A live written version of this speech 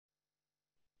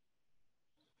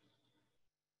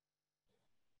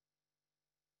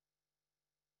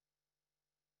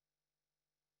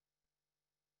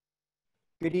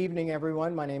Good evening,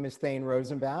 everyone. My name is Thane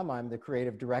Rosenbaum. I'm the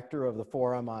creative director of the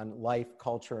Forum on Life,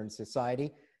 Culture, and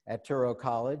Society at Touro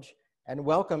College. And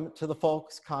welcome to the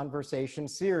Folks Conversation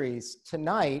series.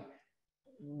 Tonight,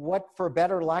 what, for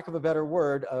lack of a better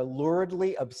word, a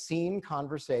luridly obscene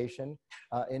conversation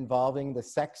involving the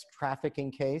sex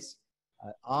trafficking case,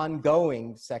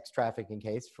 ongoing sex trafficking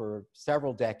case for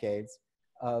several decades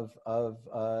of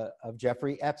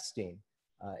Jeffrey Epstein.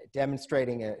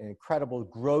 Demonstrating an incredible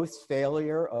gross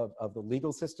failure of the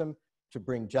legal system to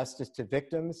bring justice to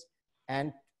victims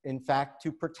and, in fact,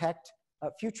 to protect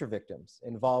future victims,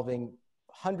 involving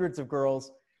hundreds of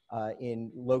girls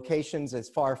in locations as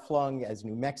far-flung as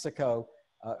New Mexico,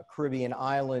 Caribbean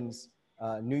islands,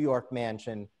 New York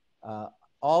Mansion.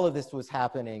 All of this was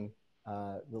happening.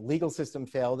 The legal system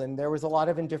failed, and there was a lot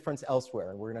of indifference elsewhere.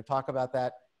 And we're going to talk about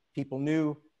that. People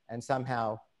knew and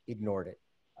somehow ignored it.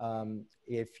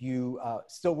 If you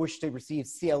still wish to receive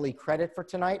CLE credit for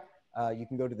tonight, you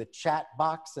can go to the chat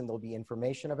box and there'll be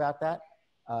information about that.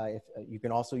 You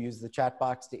can also use the chat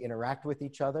box to interact with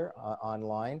each other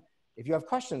online. If you have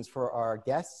questions for our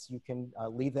guests, you can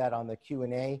leave that on the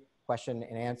Q&A question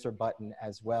and answer button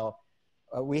as well.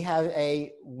 We have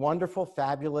a wonderful,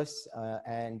 fabulous,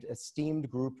 and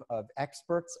esteemed group of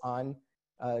experts on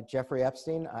Jeffrey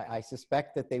Epstein. I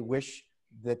suspect that they wish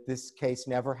that this case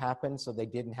never happened, so they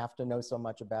didn't have to know so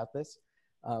much about this.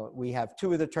 We have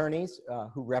two of the attorneys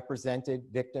who represented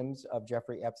victims of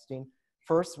Jeffrey Epstein.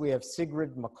 First, we have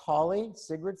Sigrid McCauley.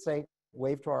 Sigrid, say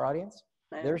wave to our audience.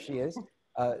 There she is.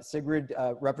 Sigrid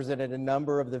represented a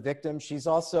number of the victims. She's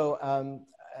also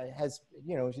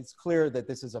it's clear that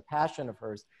this is a passion of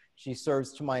hers. She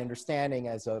serves, to my understanding,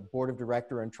 as a board of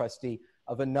director and trustee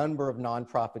of a number of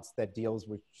nonprofits that deals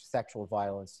with sexual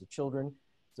violence to children.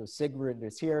 So Sigrid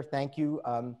is here. Thank you.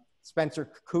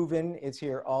 Spencer Kuvin is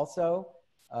here also.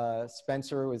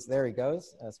 Spencer is, there he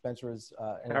goes. Spencer is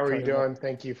How are you doing?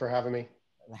 Thank you for having me.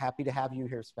 I'm happy to have you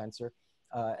here, Spencer.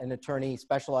 An attorney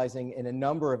specializing in a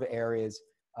number of areas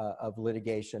of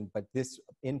litigation, but this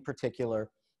in particular,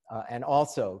 and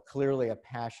also clearly a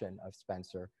passion of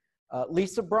Spencer.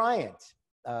 Lisa Bryant,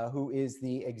 who is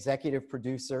the executive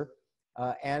producer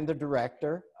and the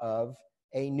director of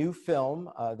a new film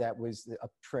that was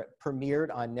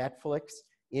premiered on Netflix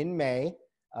in May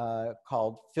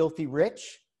called Filthy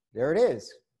Rich. There it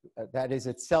is. That is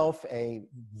itself a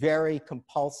very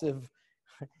compulsive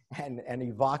and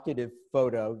evocative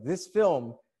photo. This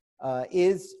film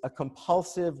is a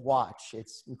compulsive watch.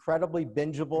 It's incredibly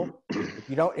bingeable. If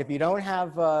you don't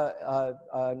have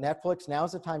Netflix,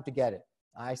 now's the time to get it.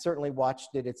 I certainly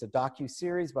watched it. It's a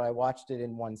docuseries, but I watched it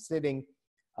in one sitting.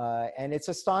 And it's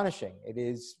astonishing. It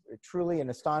is truly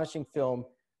an astonishing film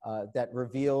that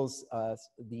reveals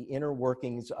the inner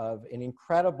workings of an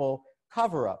incredible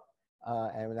cover-up.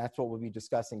 And that's what we'll be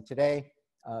discussing today.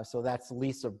 So that's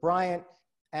Lisa Bryant.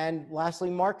 And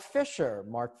lastly, Mark Fisher.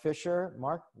 Mark,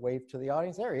 wave to the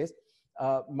audience. There he is.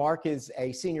 Mark is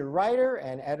a senior writer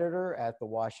and editor at the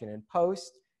Washington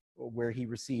Post, where he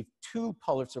received 2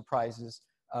 Pulitzer Prizes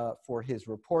for his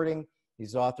reporting.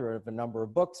 He's author of a number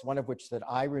of books, one of which that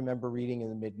I remember reading in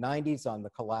the mid-90s on the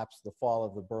collapse, the fall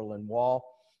of the Berlin Wall.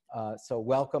 So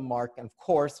welcome, Mark. And of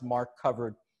course, Mark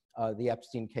covered the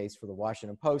Epstein case for the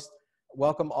Washington Post.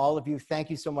 Welcome, all of you.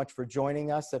 Thank you so much for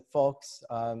joining us at Folks.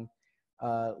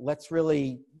 Let's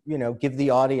really, give the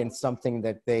audience something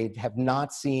that they have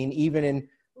not seen, even in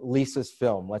Lisa's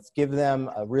film. Let's give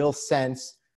them a real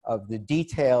sense of the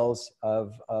details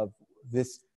of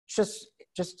this just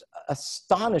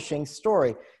astonishing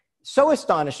story. So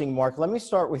astonishing, Mark. Let me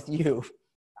start with you.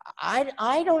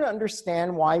 I don't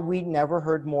understand why we never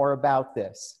heard more about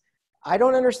this. I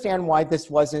don't understand why this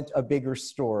wasn't a bigger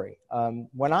story.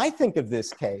 When I think of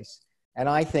this case, and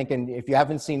if you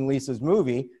haven't seen Lisa's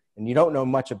movie, and you don't know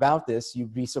much about this,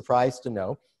 you'd be surprised to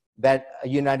know that a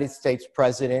United States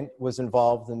president was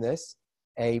involved in this.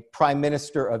 A prime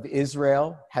minister of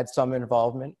Israel had some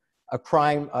involvement. A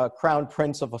crown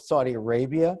prince of Saudi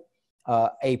Arabia,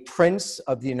 a prince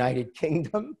of the United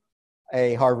Kingdom,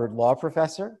 a Harvard law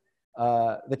professor.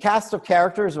 The cast of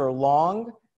characters are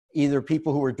long, either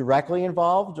people who were directly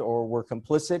involved or were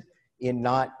complicit in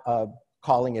not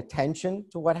calling attention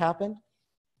to what happened.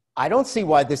 I don't see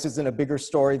why this isn't a bigger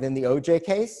story than the OJ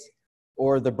case,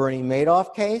 or the Bernie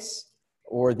Madoff case,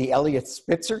 or the Elliot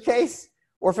Spitzer case,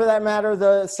 or for that matter,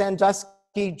 the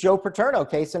Sandusky Joe Paterno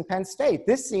case in Penn State.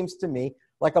 This seems to me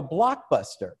like a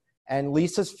blockbuster, and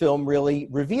Lisa's film really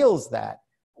reveals that.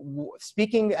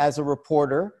 Speaking as a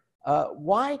reporter,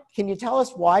 can you tell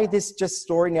us why this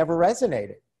story never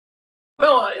resonated?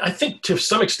 Well, I think to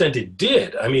some extent it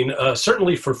did. I mean,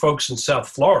 certainly for folks in South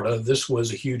Florida, this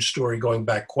was a huge story going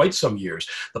back quite some years.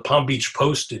 The Palm Beach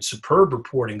Post did superb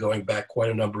reporting going back quite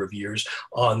a number of years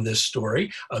on this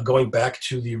story, going back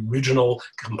to the original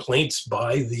complaints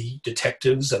by the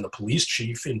detectives and the police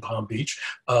chief in Palm Beach,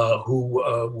 who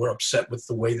were upset with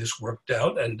the way this worked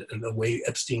out and the way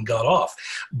Epstein got off.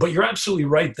 But you're absolutely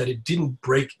right that it didn't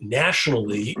break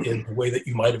nationally in the way that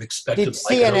you might have expected.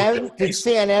 Did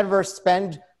CNN ever spend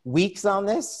weeks on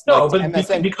this? No, like but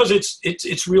MSN? because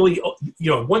it's really,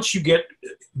 once you get,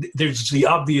 there's the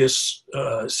obvious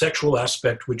sexual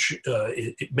aspect, which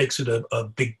it makes it a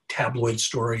big tabloid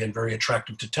story and very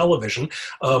attractive to television.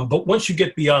 But once you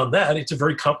get beyond that, it's a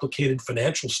very complicated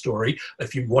financial story.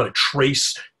 If you want to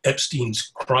trace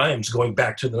Epstein's crimes going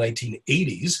back to the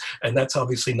 1980s, and that's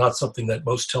obviously not something that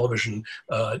most television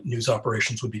news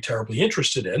operations would be terribly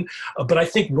interested in. But I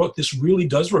think what this really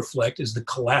does reflect is the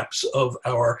collapse of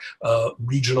our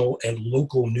regional and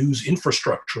local news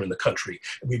infrastructure in the country.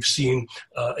 We've seen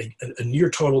a near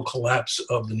total collapse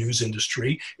of the news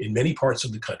industry in many parts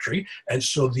of the country. And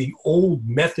so the old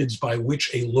methods by which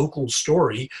a local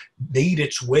story made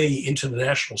its way into the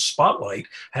national spotlight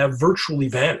have virtually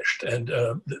vanished. And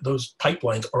those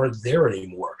pipelines aren't there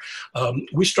anymore.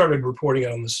 We started reporting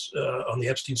on this, on the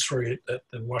Epstein story at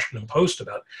the Washington Post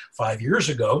about 5 years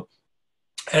ago.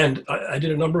 And I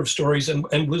did a number of stories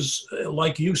and was,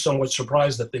 like you, somewhat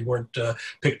surprised that they weren't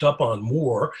picked up on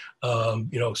more.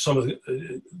 Some of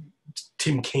the,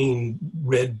 Tim Kaine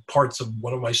read parts of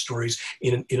one of my stories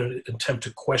in an attempt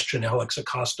to question Alex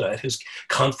Acosta at his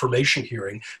confirmation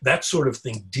hearing. That sort of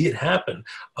thing did happen.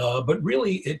 But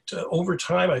really, over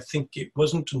time, I think it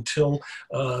wasn't until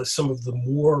some of the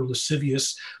more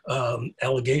lascivious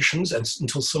allegations and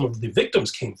until some of the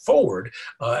victims came forward,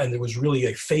 and there was really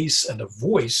a face and a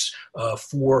voice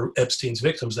for Epstein's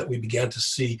victims, that we began to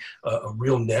see a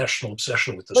real national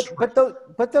obsession with this story.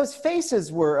 But those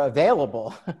faces were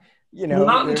available.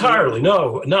 Not entirely,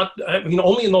 no.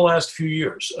 Only in the last few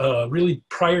years. Really,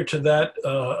 prior to that,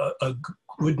 a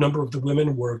good number of the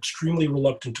women were extremely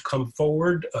reluctant to come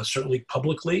forward, certainly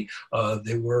publicly.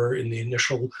 They were, in the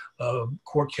initial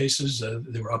court cases,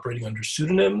 they were operating under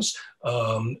pseudonyms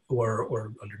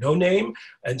or under no name.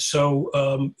 And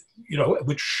so,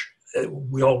 which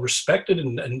we all respected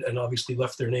and obviously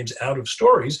left their names out of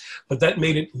stories, but that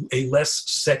made it a less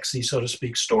sexy, so to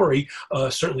speak, story,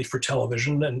 certainly for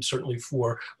television and certainly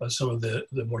for some of the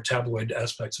more tabloid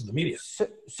aspects of the media.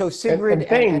 So Sigrid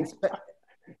Thane,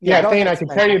 I can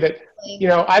tell you that,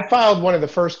 I filed one of the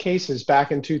first cases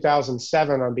back in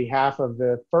 2007 on behalf of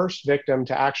the first victim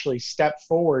to actually step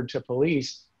forward to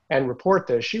police and report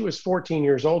this. She was 14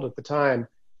 years old at the time.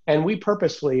 And we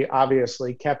purposefully,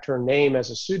 obviously, kept her name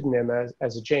as a pseudonym,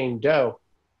 as a Jane Doe.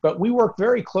 But we worked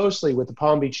very closely with the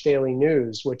Palm Beach Daily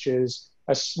News, which is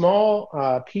a small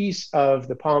piece of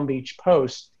the Palm Beach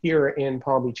Post here in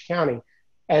Palm Beach County.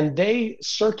 And they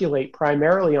circulate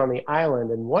primarily on the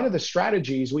island. And one of the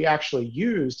strategies we actually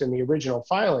used in the original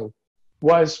filing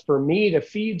was for me to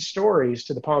feed stories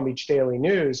to the Palm Beach Daily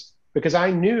News, because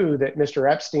I knew that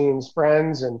Mr. Epstein's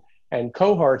friends and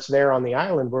cohorts there on the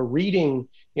island were reading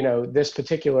this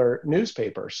particular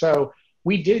newspaper. So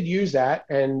we did use that,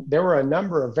 and there were a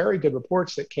number of very good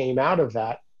reports that came out of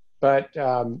that. But,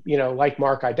 like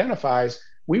Mark identifies,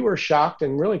 we were shocked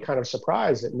and really kind of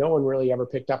surprised that no one really ever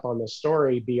picked up on this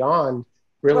story beyond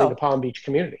really the Palm Beach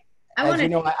community.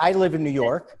 I live in New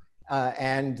York,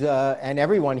 and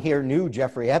everyone here knew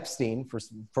Jeffrey Epstein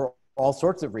for all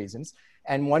sorts of reasons.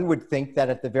 And one would think that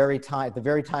at the very time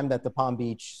that the Palm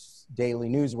Beach Daily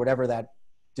News, whatever that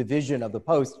division of the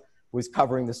Post, was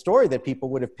covering the story, that people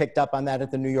would have picked up on that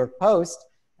at the New York Post,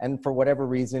 and for whatever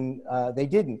reason they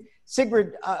didn't.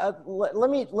 Sigrid, let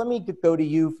me go to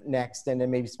you next, and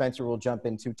then maybe Spencer will jump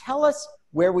in too. Tell us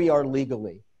where we are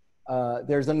legally.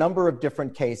 There's a number of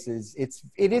different cases.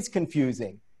 It is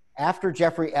confusing. After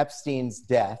Jeffrey Epstein's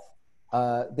death,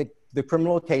 the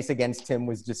criminal case against him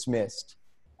was dismissed.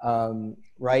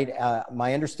 Right?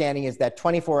 My understanding is that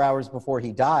 24 hours before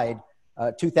he died,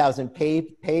 2,000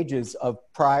 pages of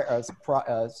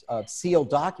sealed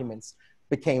documents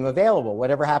became available.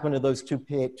 Whatever happened to those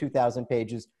 2,000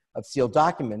 pages of sealed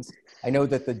documents? I know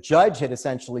that the judge had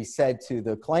essentially said to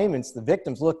the claimants, the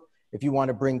victims, look, if you want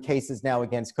to bring cases now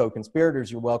against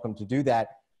co-conspirators, you're welcome to do that,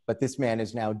 but this man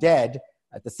is now dead.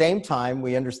 At the same time,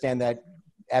 we understand that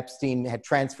Epstein had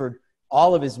transferred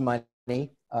all of his money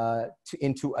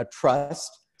into a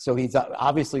trust. So he's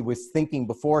obviously was thinking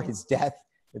before his death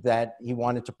that he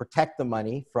wanted to protect the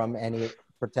money from any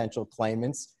potential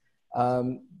claimants.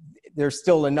 there's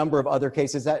still a number of other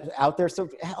cases out there. So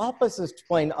help us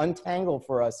explain, untangle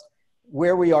for us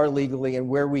where we are legally and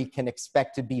where we can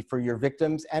expect to be for your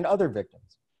victims and other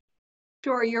victims.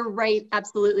 Sure, you're right,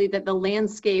 absolutely, that the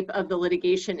landscape of the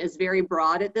litigation is very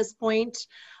broad at this point.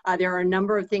 There are a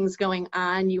number of things going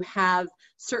on. You have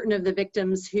certain of the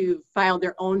victims who filed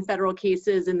their own federal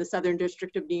cases in the Southern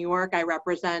District of New York. I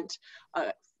represent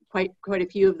quite a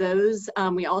few of those.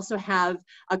 We also have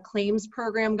a claims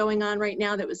program going on right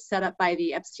now that was set up by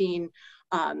the Epstein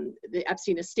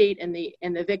estate and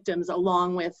the victims,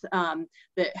 along with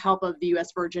the help of the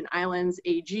U.S. Virgin Islands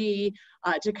AG,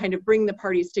 to kind of bring the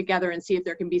parties together and see if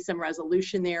there can be some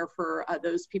resolution there for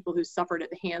those people who suffered at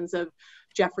the hands of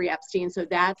Jeffrey Epstein. So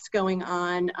that's going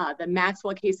on. The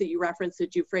Maxwell case that you referenced, the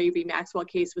Jeffrey v. Maxwell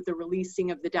case with the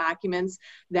releasing of the documents,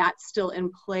 that's still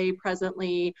in play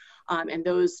presently. And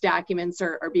those documents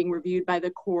are being reviewed by the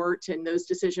court, and those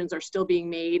decisions are still being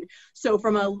made. So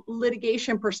from a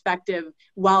litigation perspective,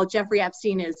 while Jeffrey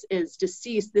Epstein is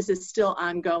deceased, this is still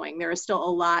ongoing. There is still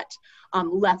a lot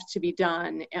left to be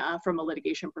done from a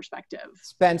litigation perspective.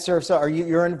 Spencer, so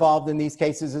you're involved in these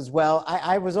cases as well.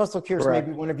 I was also curious, Correct.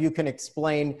 Maybe one of you can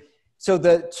explain. So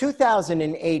the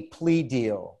 2008 plea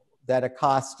deal that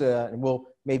Acosta, and we'll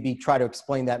maybe try to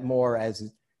explain that more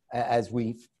as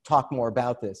we talk more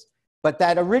about this. But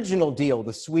that original deal,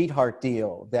 the sweetheart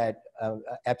deal that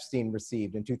Epstein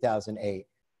received in 2008,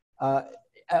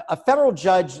 a federal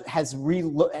judge has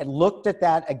looked at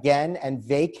that again and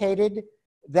vacated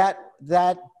that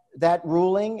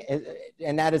ruling,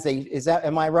 and that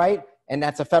am I right? And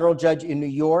that's a federal judge in New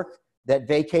York that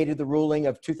vacated the ruling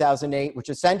of 2008, which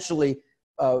essentially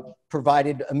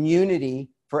provided immunity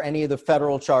for any of the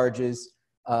federal charges,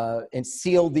 and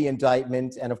sealed the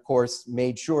indictment, and of course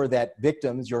made sure that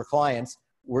victims, your clients,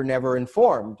 were never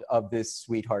informed of this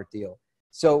sweetheart deal.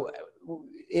 So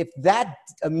if that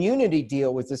immunity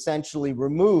deal was essentially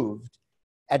removed,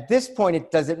 at this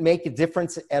point, does it make a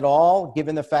difference at all,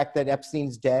 given the fact that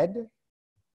Epstein's dead?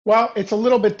 Well, it's a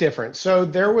little bit different. So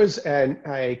there was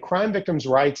a Crime Victims'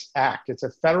 Rights Act. It's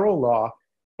a federal law.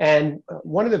 And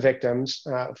one of the victims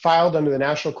filed under the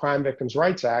National Crime Victims'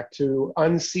 Rights Act to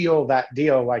unseal that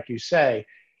deal, like you say.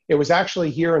 It was actually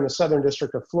here in the Southern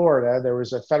District of Florida. There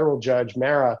was a federal judge,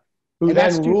 Mara, who and then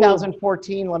that's ruled.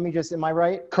 2014, am I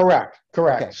right? Correct.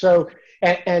 Okay. So,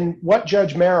 and what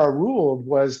Judge Mara ruled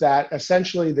was that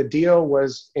essentially the deal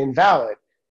was invalid.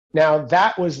 Now,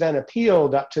 that was then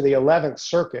appealed up to the 11th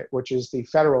Circuit, which is the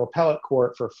federal appellate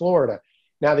court for Florida.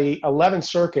 Now, the 11th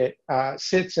Circuit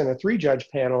sits in a 3-judge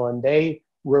panel, and they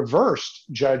reversed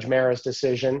Judge Mara's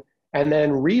decision and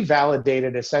then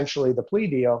revalidated essentially the plea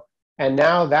deal. And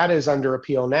now that is under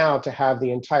appeal now to have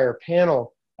the entire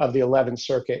panel of the 11th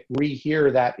Circuit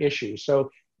rehear that issue.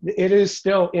 So it is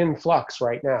still in flux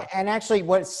right now. And actually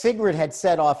what Sigrid had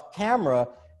said off camera,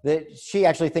 that she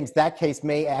actually thinks that case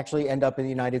may actually end up in the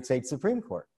United States Supreme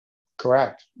Court.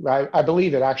 Correct. I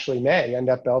believe it actually may end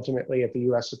up ultimately at the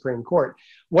U.S. Supreme Court.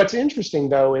 What's interesting,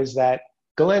 though, is that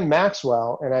Ghislaine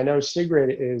Maxwell, and I know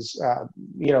Sigrid is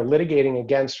litigating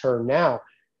against her now,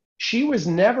 she was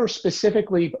never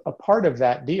specifically a part of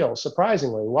that deal,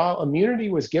 surprisingly. While immunity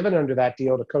was given under that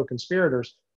deal to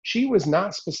co-conspirators, she was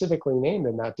not specifically named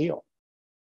in that deal.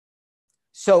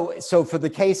 So for the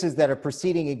cases that are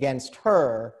proceeding against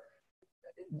her,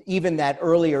 even that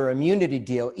earlier immunity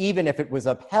deal, even if it was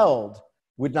upheld,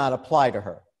 would not apply to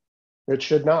her. It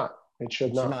should not. It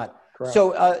should not. Correct.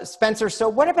 So Spencer, so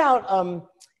what about,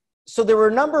 so there were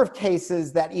a number of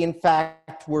cases that in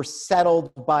fact were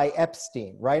settled by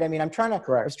Epstein, right? I mean,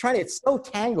 it's so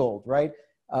tangled, right?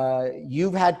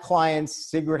 You've had clients,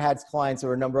 Sigrid had clients, there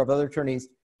were a number of other attorneys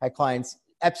had clients.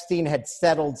 Epstein had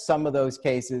settled some of those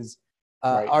cases.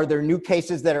 Right. Are there new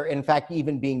cases that are in fact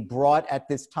even being brought at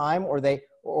this time, or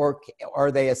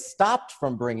are they stopped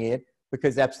from bringing it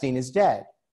because Epstein is dead?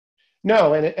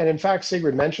 No, and in fact,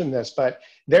 Sigrid mentioned this, but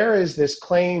there is this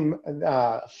claim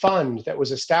fund that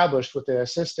was established with the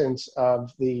assistance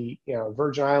of the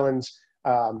Virgin Islands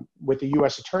with the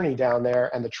U.S. attorney down there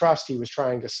and the trust he was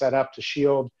trying to set up to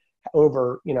shield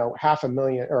over $500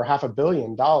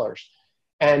 million.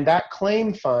 And that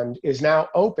claim fund is now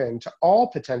open to all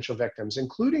potential victims,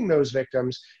 including those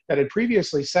victims that had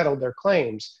previously settled their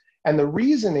claims. And the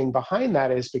reasoning behind that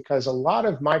is because a lot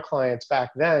of my clients back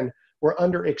then were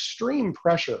under extreme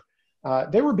pressure.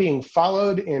 They were being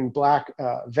followed in black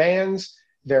vans.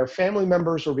 Their family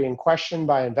members were being questioned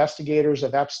by investigators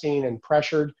of Epstein and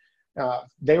pressured.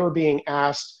 They were being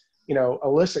asked,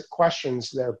 illicit questions.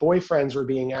 Their boyfriends were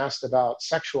being asked about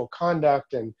sexual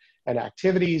conduct and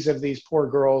activities of these poor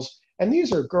girls. And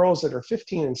these are girls that are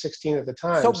 15 and 16 at the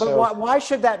time. But why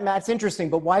should that matter? It's interesting,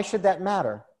 but why should that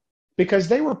matter? Because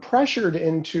they were pressured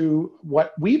into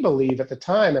what we believe at the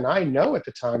time, and I know at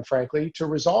the time, frankly, to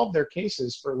resolve their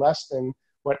cases for less than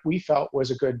what we felt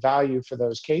was a good value for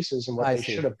those cases and what they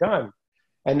should have done.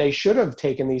 And they should have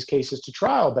taken these cases to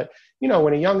trial. But, you know,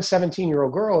 when a young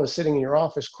 17-year-old girl is sitting in your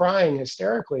office crying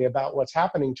hysterically about what's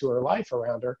happening to her life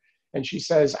around her, and she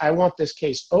says, I want this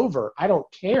case over, I don't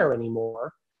care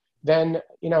anymore, then,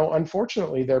 you know,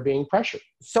 unfortunately, they're being pressured.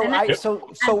 Go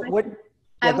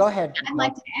ahead. I'd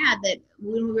like to add that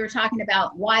when we were talking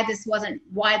about why this wasn't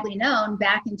widely known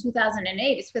back in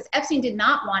 2008, it's because Epstein did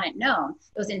not want it known.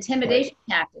 It was intimidation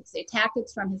tactics, the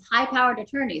tactics from his high-powered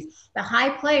attorneys, the high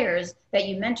players that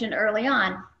you mentioned early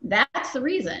on. That's the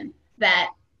reason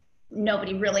that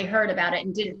nobody really heard about it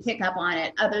and didn't pick up on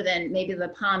it, other than maybe the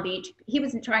Palm Beach. He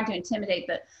was trying to intimidate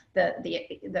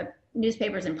the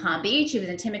newspapers in Palm Beach. He was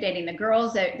intimidating the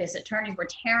girls. These attorneys were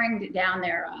tearing down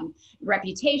their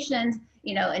reputations,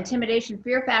 you know, intimidation,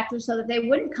 fear factors, so that they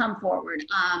wouldn't come forward.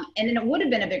 And then it would have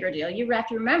been a bigger deal. You have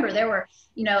to remember there were,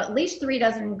 you know, at least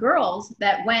 36 girls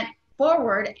that went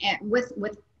forward and with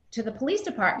to the police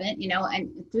department, you know,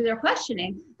 and through their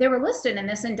questioning, they were listed in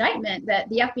this indictment that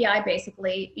the FBI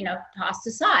basically, you know, tossed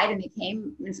aside, and they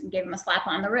came and gave him a slap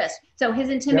on the wrist. So his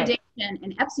intimidation,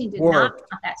 and Epstein did not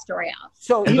put that story out.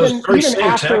 So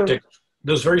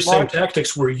those very same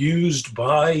tactics were used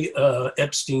by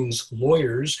Epstein's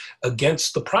lawyers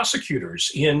against the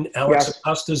prosecutors in Alex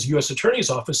Acosta's U.S. Attorney's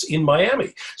Office in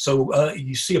Miami. So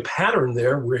you see a pattern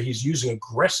there where he's using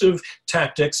aggressive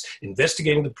tactics,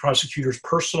 investigating the prosecutors'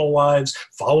 personal lives,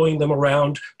 following them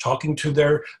around, talking to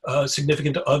their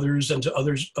significant others and to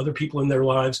other people in their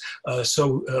lives. You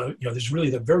know, there's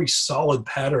really the very solid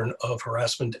pattern of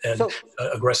harassment and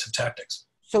aggressive tactics.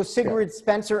 So Sigrid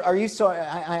Spencer, are you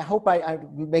I hope I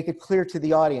make it clear to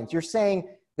the audience. You're saying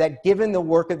that given the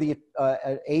work of the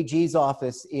AG's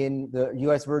office in the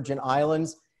U.S. Virgin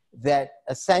Islands, that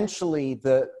essentially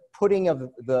the putting of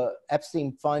the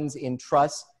Epstein funds in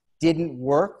trust didn't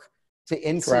work to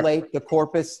insulate the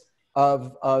corpus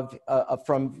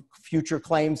from future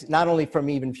claims, not only from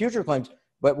even future claims,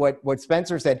 but what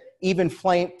Spencer said, even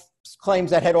claims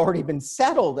that had already been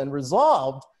settled and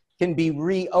resolved can be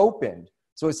reopened.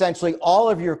 So essentially, all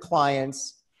of your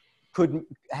clients could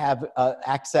have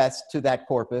access to that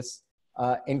corpus,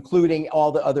 including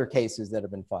all the other cases that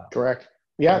have been filed. Correct.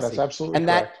 Yeah, that's absolutely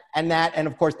correct. And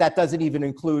of course, that doesn't even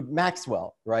include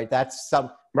Maxwell, right? That's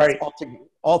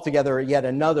altogether yet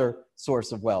another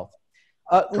source of wealth.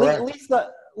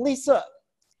 Lisa,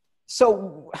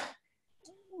 so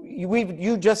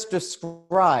you just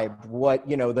described what,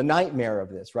 you know, the nightmare of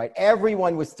this, right?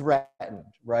 Everyone was threatened,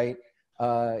 right?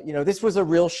 You know, this was a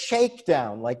real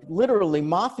shakedown, like literally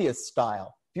mafia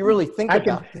style, if you really think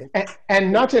about it.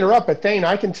 And not to interrupt, but Thane,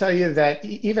 I can tell you that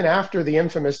even after the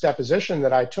infamous deposition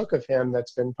that I took of him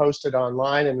that's been posted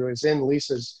online and was in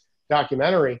Lisa's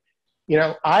documentary, you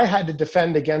know, I had to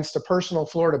defend against a personal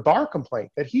Florida bar complaint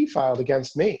that he filed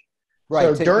against me.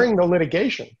 Right. So during the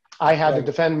litigation, I had to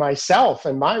defend myself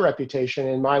and my reputation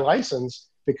and my license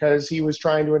because he was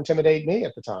trying to intimidate me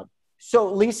at the time.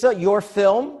 So Lisa, your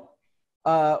film,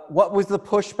 what was the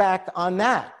pushback on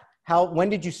that? When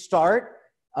did you start?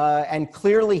 And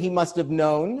clearly he must have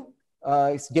known,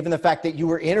 given the fact that you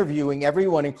were interviewing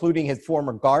everyone, including his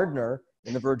former gardener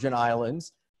in the Virgin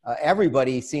Islands.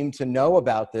 Everybody seemed to know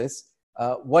about this.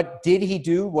 What did he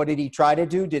do? What did he try to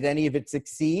do? Did any of it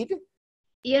succeed?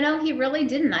 You know, he really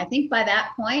didn't. I think by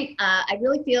that point, I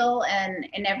really feel, and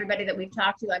everybody that we've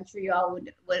talked to, I'm sure you all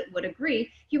would agree,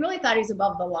 he really thought he was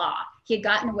above the law. He had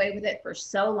gotten away with it for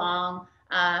so long.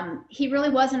 He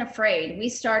really wasn't afraid. We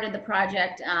started the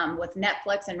project with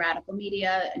Netflix and Radical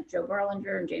Media, and Joe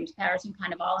Berlinger and James Patterson,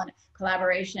 kind of all in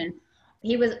collaboration.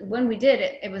 When we did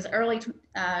it, it was early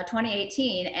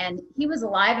 2018, and he was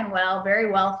alive and well,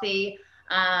 very wealthy.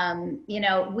 You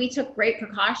know, we took great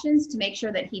precautions to make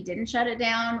sure that he didn't shut it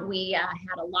down. We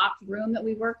had a locked room that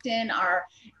we worked in. Our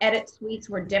edit suites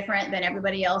were different than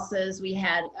everybody else's. We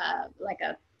had like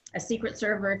a secret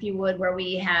server, if you would, where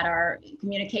we had our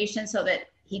communication so that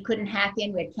he couldn't hack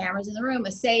in. We had cameras in the room,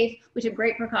 a safe. We took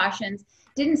great precautions.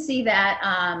 Didn't see that,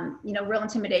 you know, real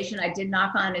intimidation. I did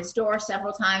knock on his door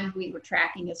several times. We were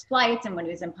tracking his flights, and when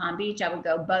he was in Palm Beach, I would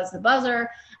go buzz the buzzer.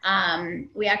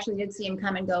 We actually did see him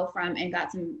come and go and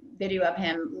got some video of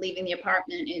him leaving the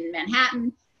apartment in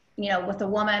Manhattan, you know, with a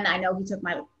woman. I know he took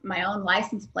my own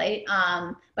license plate,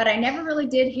 but I never really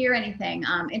did hear anything.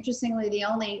 Interestingly, the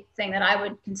only thing that I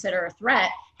would consider a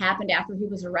threat happened after he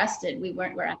was arrested.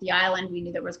 We're at the island. We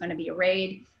knew there was going to be a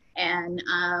raid. And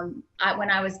when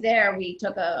I was there, we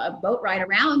took a boat ride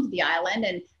around the island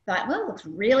and thought, well, it looks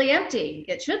really empty.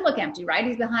 It should look empty, right?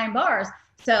 He's behind bars.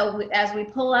 So as we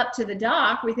pull up to the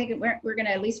dock, we think we're going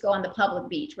to at least go on the public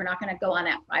beach. We're not going to go on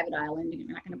that private island.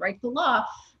 We're not going to break the law.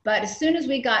 But as soon as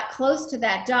we got close to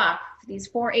that dock, these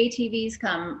 4 ATVs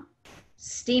come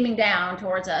steaming down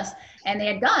towards us, and they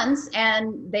had guns,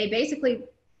 and they basically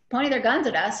pointed their guns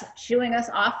at us, shooing us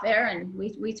off there, and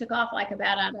we took off like a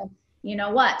bat out of you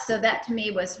know what. So that to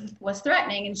me was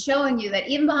threatening, and showing you that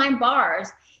even behind bars,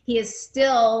 he is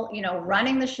still, you know,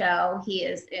 running the show. He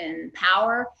is in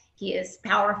power. He is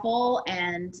powerful,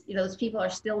 and those people are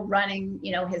still running,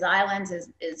 you know, his islands,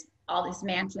 is all these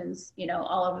mansions, you know,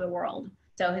 all over the world.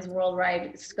 So his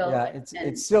worldwide scope. Yeah,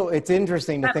 it's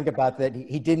interesting to think about that.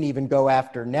 He didn't even go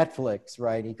after Netflix,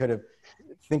 right? He could have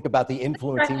think about the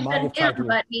influence he might have tried to.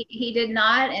 But he did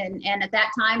not. And at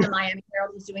that time, the Miami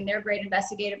Herald was doing their great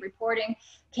investigative reporting,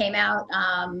 came out,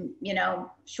 you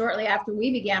know, shortly after we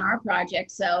began our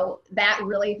project. So that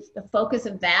really, the focus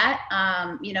of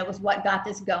that, you know, was what got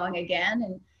this going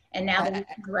again. And now the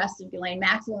arrest of Ghislaine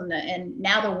Maxwell, and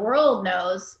now the world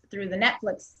knows through the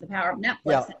Netflix, the power of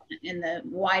Netflix, and the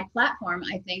wide platform,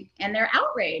 I think, and they're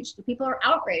outraged. The people are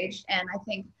outraged, and I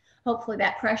think hopefully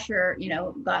that pressure, you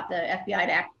know, got the FBI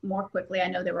to act more quickly. I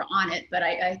know they were on it, but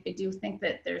I do think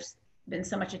that there's been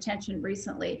so much attention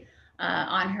recently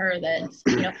on her that,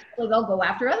 you know, they'll go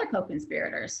after other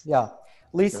co-conspirators. Yeah.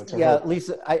 Lisa,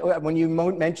 when you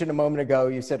mentioned a moment ago,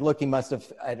 you said, look, he must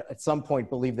have at some point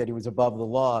believed that he was above the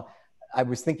law. I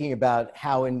was thinking about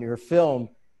how in your film,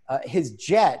 his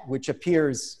jet, which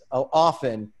appears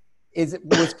often,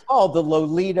 was called the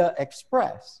Lolita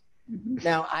Express. Mm-hmm.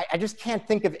 Now, I just can't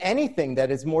think of anything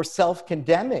that is more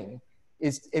self-condemning.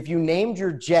 Is if you named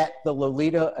your jet the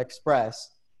Lolita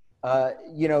Express,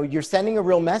 you know, you're sending a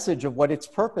real message of what its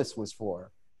purpose was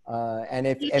for. And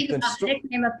if the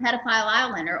nickname of Pedophile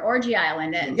Island or Orgy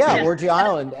Island, and, yeah, you know, Orgy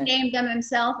Island, named them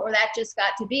himself, or that just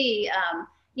got to be,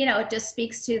 you know, it just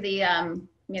speaks to the,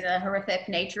 you know, the horrific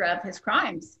nature of his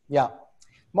crimes. Yeah,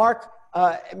 Mark,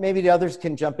 maybe the others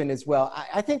can jump in as well.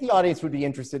 I think the audience would be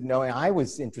interested in knowing. I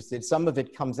was interested. Some of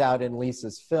it comes out in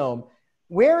Lisa's film.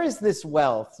 Where is this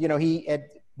wealth? You know,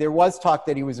 there was talk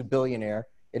that he was a billionaire.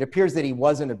 It appears that he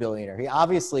wasn't a billionaire. He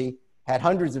obviously had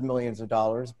hundreds of millions of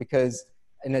dollars because,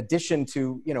 in addition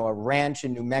to, you know, a ranch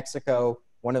in New Mexico,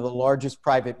 one of the largest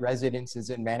private residences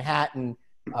in Manhattan,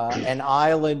 an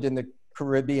island in the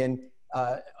Caribbean,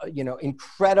 you know,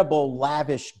 incredible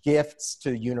lavish gifts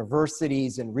to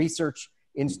universities and research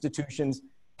institutions,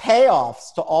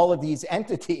 payoffs to all of these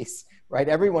entities, right?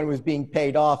 Everyone was being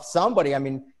paid off. Somebody, I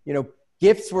mean, you know,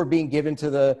 gifts were being given to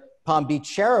the Palm Beach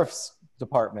Sheriff's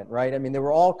Department, right? I mean, there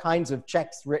were all kinds of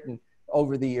checks written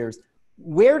over the years.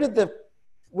 Where did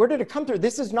it come through?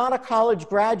 This is not a college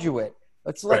graduate.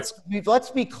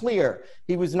 Let's be clear.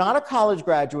 He was not a college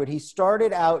graduate. He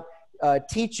started out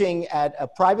teaching at a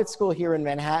private school here in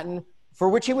Manhattan, for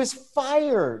which he was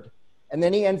fired. And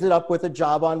then he ended up with a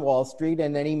job on Wall Street,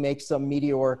 and then he makes some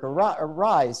meteoric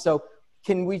rise. So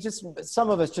can we just, some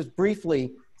of us just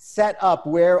briefly set up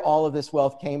where all of this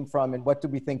wealth came from, and what do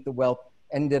we think the wealth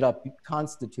ended up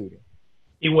constituting?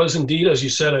 He was indeed, as you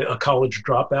said, a college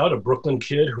dropout, a Brooklyn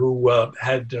kid who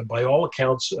had, by all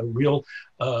accounts, a real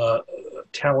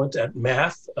talent at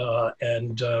math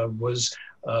and was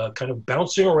kind of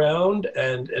bouncing around,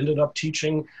 and ended up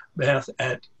teaching math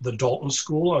at the Dalton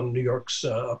School on New York's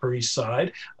Upper East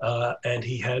Side. And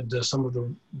he had some of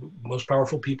the most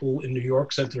powerful people in New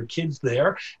York sent their kids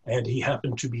there. And he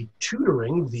happened to be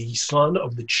tutoring the son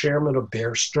of the chairman of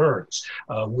Bear Stearns,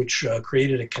 which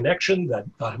created a connection that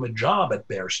got him a job at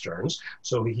Bear Stearns.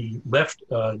 So he left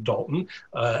Dalton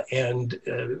and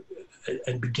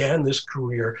began this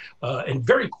career, and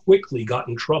very quickly got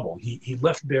in trouble. He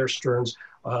left Bear Stearns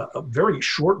very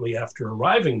shortly after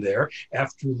arriving there,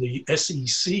 after the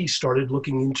SEC started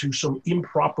looking into some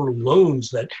improper loans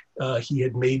that he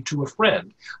had made to a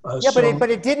friend. But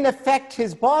it didn't affect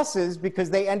his bosses because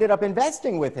they ended up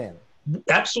investing with him.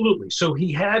 Absolutely. So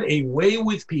he had a way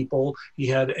with people. He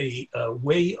had a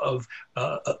way of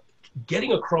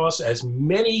getting across, as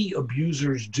many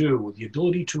abusers do. The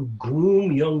ability to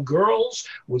groom young girls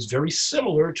was very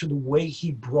similar to the way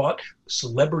he brought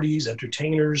celebrities,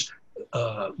 entertainers,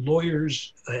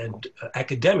 lawyers, and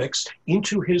academics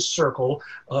into his circle,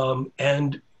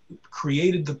 and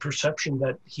created the perception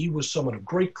that he was someone of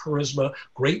great charisma,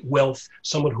 great wealth,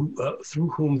 someone who through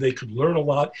whom they could learn a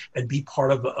lot and be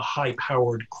part of a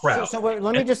high-powered crowd. So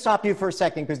let me just stop you for a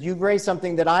second, because you've raised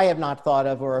something that I have not thought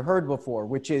of or heard before,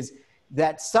 which is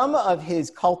that some of his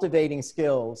cultivating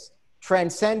skills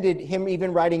transcended him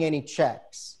even writing any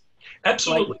checks.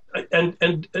 Absolutely. Right?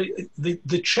 And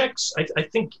the checks, I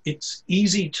think it's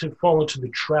easy to fall into the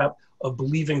trap of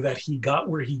believing that he got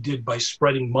where he did by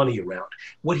spreading money around.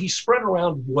 What he spread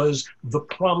around was the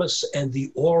promise and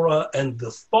the aura and the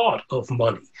thought of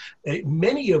money.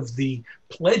 Many of the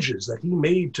pledges that he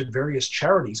made to various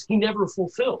charities, he never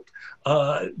fulfilled.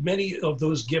 Many of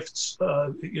those gifts,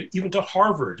 even to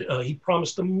Harvard, he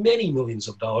promised them many millions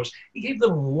of dollars. He gave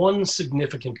them one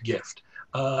significant gift.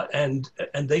 And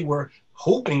they were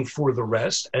hoping for the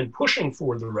rest and pushing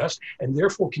for the rest, and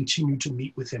therefore continued to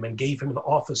meet with him and gave him an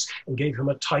office and gave him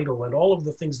a title and all of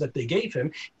the things that they gave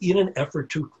him in an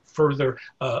effort to further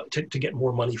to get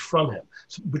more money from him,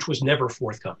 which was never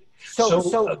forthcoming.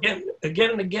 So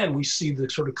again and again, we see the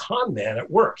sort of con man at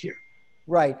work here.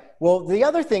 Right. Well, the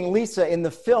other thing, Lisa, in the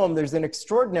film, there's an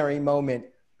extraordinary moment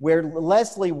where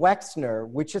Leslie Wexner,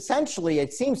 which essentially,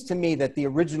 it seems to me that the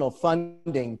original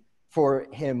funding for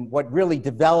him, what really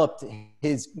developed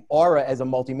his aura as a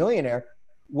multimillionaire,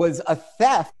 was a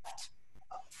theft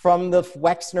from the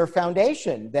Wexner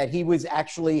Foundation, that he was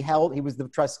actually held, he was the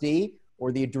trustee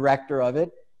or the director of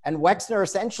it. And Wexner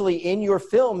essentially in your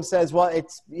film says, well,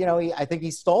 it's, you know, I think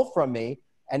he stole from me.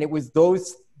 And it was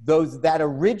that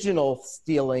original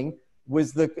stealing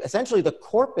was essentially the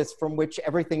corpus from which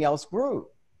everything else grew.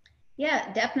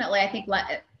 Yeah, definitely. I think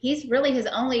he's really his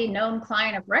only known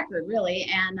client of record, really.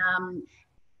 And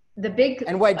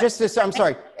And wait, I'm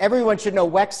sorry, everyone should know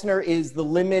Wexner is the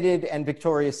Limited and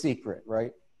Victoria's Secret,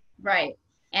 right? Right.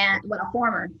 And well,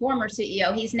 former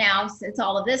CEO, he's now, since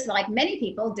all of this, like many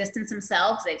people, distance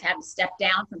themselves. They've had to step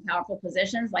down from powerful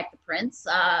positions like the Prince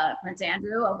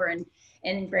Andrew over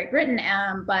in Great Britain.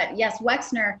 But yes,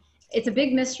 Wexner, it's a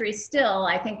big mystery still.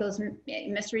 I think those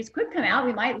mysteries could come out.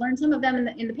 We might learn some of them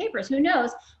in the papers, who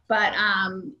knows? But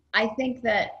I think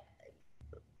that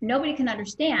nobody can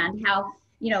understand how,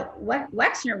 you know,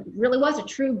 Wexner really was a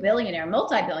true billionaire,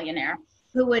 multi-billionaire,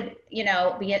 who would, you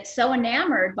know, be so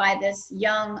enamored by this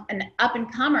young and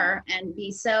up-and-comer and be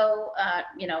so,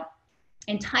 you know,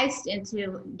 enticed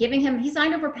into giving him, he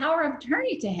signed over power of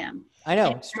attorney to him. I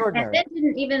know, extraordinary. And then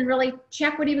didn't even really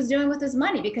check what he was doing with his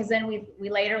money, because then we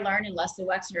later learned, and Leslie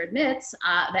Wexner admits,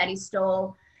 that he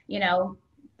stole, you know,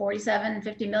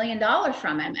 $50 million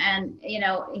from him. And, you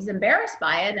know, he's embarrassed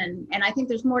by it. And I think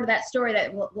there's more to that story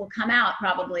that will come out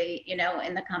probably, you know,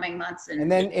 in the coming months.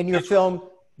 And then in your film,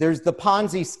 there's the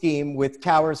Ponzi scheme with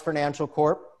Towers Financial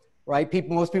Corp, right?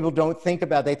 Most people don't think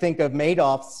about, they think of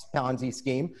Madoff's Ponzi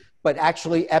scheme, but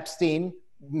actually Epstein,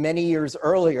 many years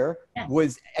earlier,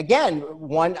 was, again,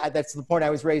 that's the point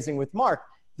I was raising with Mark.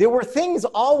 There were things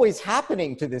always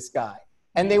happening to this guy,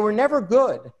 and they were never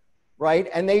good, right?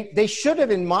 And they should have,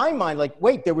 in my mind, like,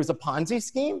 wait, there was a Ponzi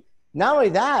scheme? Not only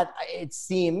that, it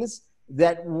seems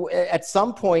that at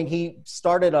some point he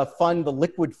started a fund, the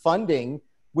liquid funding,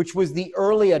 which was the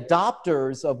early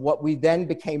adopters of what we then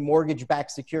became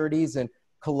mortgage-backed securities and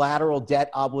collateral debt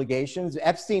obligations.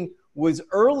 Epstein was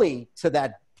early to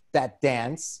that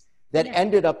dance that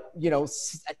ended up, you know,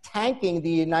 tanking the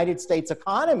United States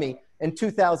economy in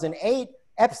 2008.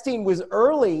 Epstein was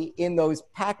early in those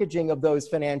packaging of those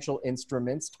financial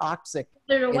instruments, toxic.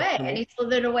 Slithered away, and he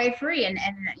slithered away free. And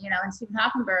you know, and Stephen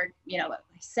Hoffenberg, you know,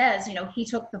 says, you know, he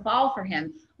took the fall for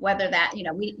him. Whether that, you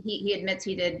know, he admits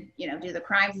he did, you know, do the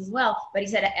crimes as well. But he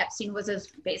said Epstein was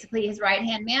basically his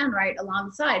right-hand man, right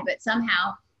alongside. But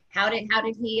somehow, how did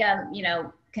he, you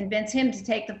know, convince him to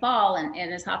take the fall?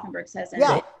 And as Hoffenberg says,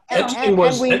 and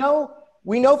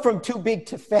we know from Too Big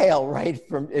to Fail, right?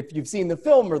 From, if you've seen the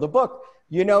film or the book,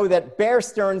 you know that Bear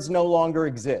Stearns no longer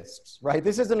exists, right?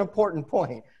 This is an important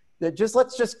point. That just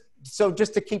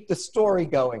to keep the story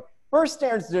going, Bear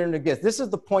Stearns didn't exist. This is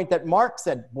the point that Mark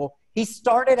said. Well, he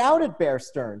started out at Bear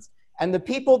Stearns, and the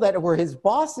people that were his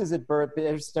bosses at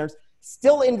Bear Stearns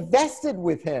still invested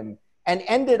with him and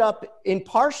ended up,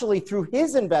 partially through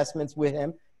his investments with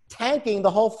him, tanking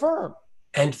the whole firm.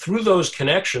 And through those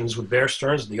connections with Bear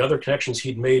Stearns, the other connections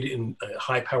he'd made in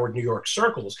high-powered New York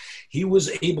circles, he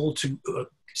was able to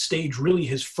stage really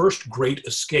his first great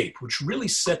escape, which really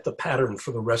set the pattern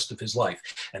for the rest of his life.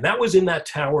 And that was in that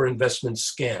tower investment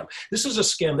scam. This is a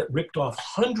scam that ripped off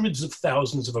hundreds of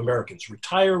thousands of Americans,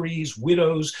 retirees,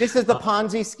 widows. This is the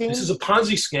Ponzi scheme? This is a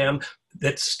Ponzi scam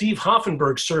that Steve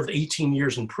Hoffenberg served 18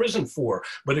 years in prison for.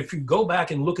 But if you go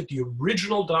back and look at the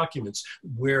original documents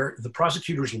where the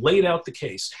prosecutors laid out the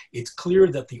case, it's clear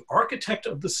that the architect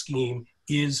of the scheme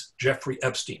is Jeffrey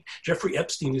Epstein. Jeffrey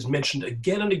Epstein is mentioned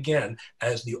again and again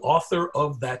as the author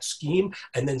of that scheme,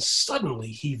 and then suddenly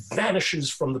he vanishes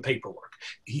from the paperwork.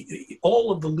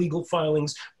 All of the legal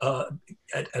filings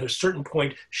at a certain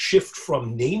point shift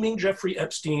from naming Jeffrey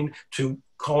Epstein to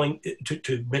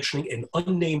mentioning an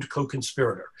unnamed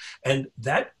co-conspirator. And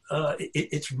that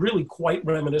it's really quite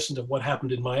reminiscent of what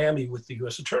happened in Miami with the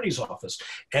U.S. Attorney's Office.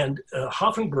 And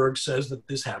Hoffenberg says that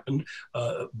this happened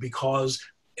because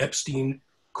Epstein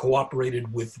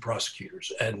cooperated with the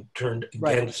prosecutors and turned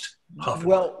against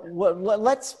Hoffenberg. Well,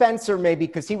 let Spencer maybe,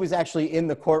 because he was actually in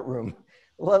the courtroom,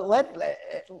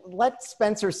 let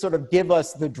Spencer sort of give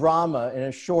us the drama in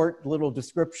a short little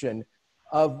description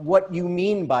of what you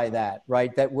mean by that,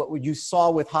 right? That what you saw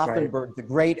with Hoffenberg, right, the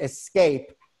great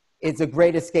escape, is a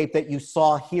great escape that you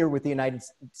saw here with the United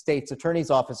States Attorney's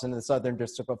Office in the Southern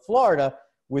District of Florida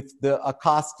with the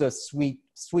Acosta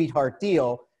sweetheart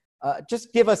deal.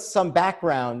 Just give us some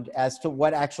background as to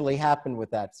what actually happened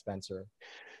with that, Spencer.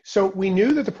 So we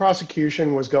knew that the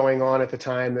prosecution was going on at the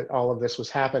time that all of this was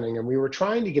happening, and we were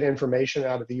trying to get information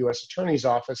out of the U.S. Attorney's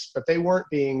Office, but they weren't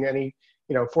being any,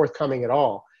 forthcoming at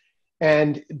all.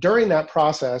 And during that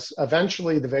process,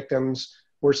 eventually the victims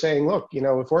were saying, look,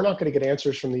 if we're not going to get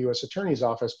answers from the U.S. Attorney's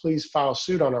Office, please file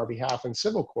suit on our behalf in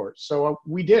civil court. So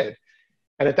we did.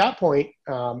 And at that point,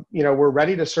 we're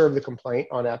ready to serve the complaint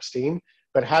on Epstein,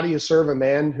 but how do you serve a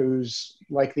man who's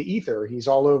like the ether? He's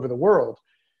all over the world.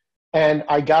 And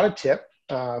I got a tip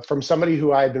from somebody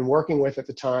who I had been working with at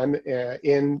the time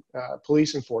in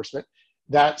police enforcement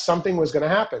that something was going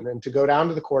to happen and to go down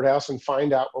to the courthouse and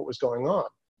find out what was going on.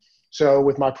 So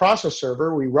with my process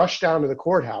server, we rushed down to the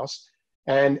courthouse.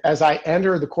 And as I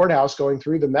enter the courthouse going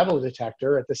through the metal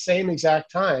detector, at the same exact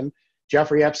time,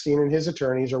 Jeffrey Epstein and his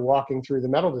attorneys are walking through the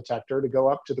metal detector to go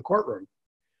up to the courtroom.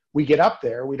 We get up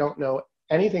there. We don't know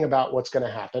anything about what's going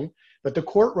to happen. But the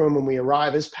courtroom, when we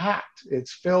arrive, is packed.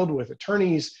 It's filled with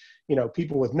attorneys,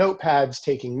 people with notepads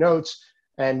taking notes,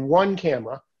 and one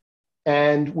camera.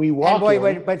 And we walk in.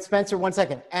 Wait, but Spencer, 1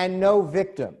 second. And no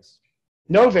victims.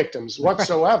 No victims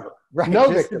whatsoever. Right.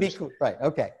 No just victims. To be clear. Right.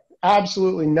 Okay.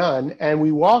 Absolutely none. And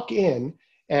we walk in,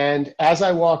 and as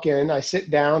I walk in, I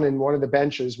sit down in one of the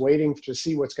benches waiting to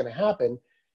see what's going to happen.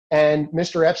 And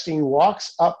Mr. Epstein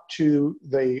walks up to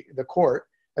the court,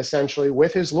 essentially,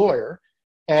 with his lawyer,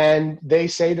 and they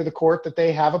say to the court that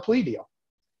they have a plea deal.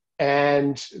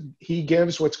 And he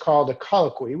gives what's called a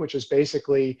colloquy, which is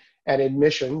basically an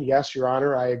admission. Yes, Your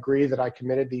Honor, I agree that I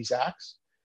committed these acts.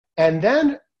 And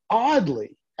then,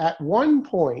 oddly, at one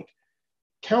point,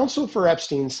 counsel for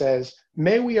Epstein says,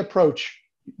 may we approach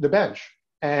the bench?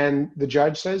 And the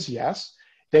judge says yes.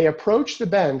 They approach the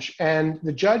bench, and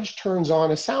the judge turns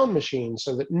on a sound machine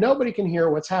so that nobody can hear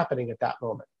what's happening at that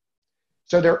moment.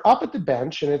 So they're up at the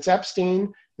bench, and it's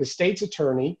Epstein, the state's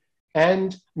attorney,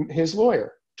 and his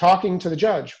lawyer talking to the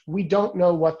judge. We don't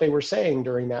know what they were saying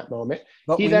during that moment.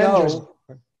 But he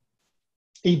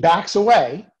backs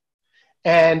away,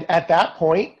 and at that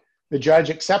point, the judge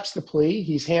accepts the plea,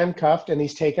 he's handcuffed, and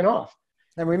he's taken off.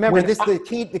 And remember, the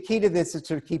key to this is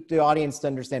to keep the audience to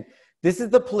understand. This is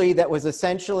the plea that was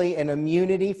essentially an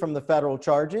immunity from the federal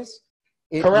charges.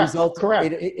 Correct.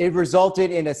 It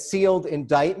resulted in a sealed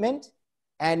indictment.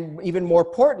 And even more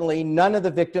importantly, none of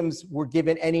the victims were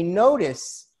given any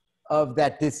notice of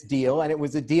this deal. And it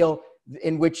was a deal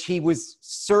in which he was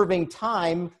serving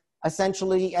time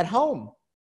essentially at home.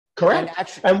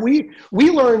 Correct. And we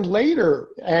learned later,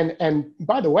 and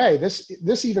by the way,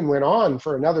 this even went on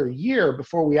for another year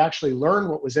before we actually learned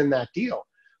what was in that deal.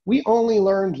 We only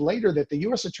learned later that the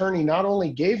U.S. attorney not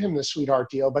only gave him the sweetheart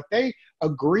deal, but they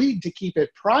agreed to keep it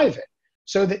private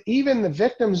so that even the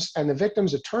victims and the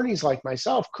victims' attorneys like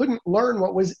myself couldn't learn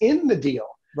what was in the deal.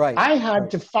 Right. I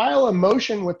had to file a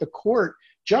motion with the court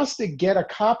just to get a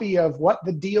copy of what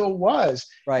the deal was.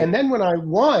 Right. And then when I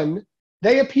won,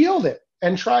 they appealed it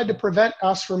and tried to prevent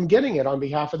us from getting it on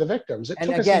behalf of the victims. It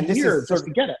took us a year just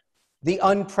to get it. The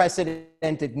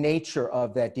unprecedented nature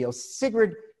of that deal.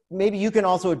 Sigrid, maybe you can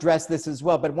also address this as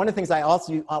well, but one of the things I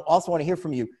also want to hear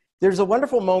from you, there's a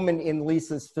wonderful moment in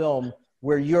Lisa's film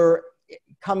where you're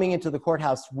coming into the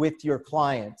courthouse with your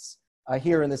clients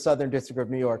here in the Southern District of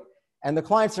New York, and the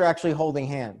clients are actually holding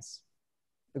hands.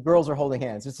 The girls are holding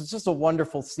hands. It's just a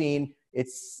wonderful scene.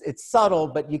 It's subtle,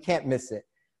 but you can't miss it.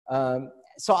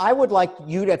 So I would like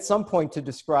you at some point to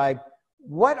describe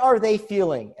what are they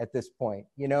feeling at this point?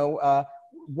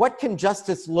 What can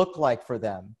justice look like for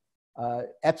them?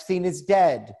 Epstein is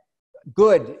dead.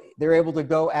 Good, they're able to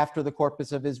go after the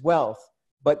corpus of his wealth.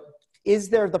 But is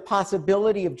there the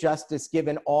possibility of justice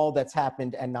given all that's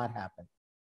happened and not happened?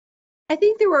 I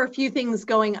think there were a few things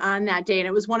going on that day, and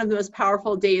it was one of the most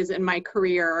powerful days in my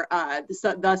career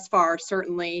thus far,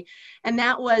 certainly. And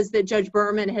that was that Judge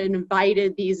Berman had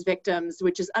invited these victims,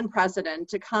 which is unprecedented,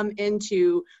 to come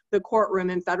into the courtroom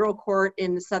in federal court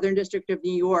in the Southern District of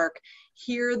New York,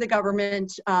 hear the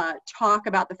government talk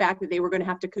about the fact that they were going to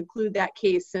have to conclude that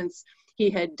case since he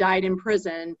had died in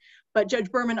prison. But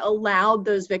Judge Berman allowed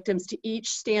those victims to each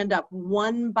stand up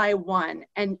one by one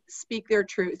and speak their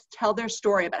truth, tell their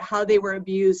story about how they were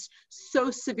abused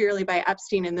so severely by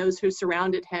Epstein and those who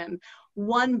surrounded him.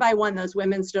 One by one, those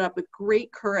women stood up with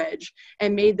great courage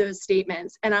and made those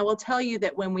statements. And I will tell you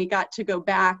that when we got to go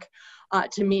back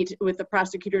to meet with the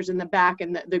prosecutors in the back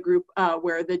and the group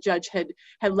where the judge had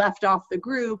left off the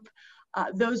group,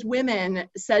 those women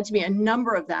said to me, a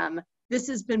number of them, this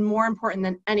has been more important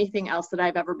than anything else that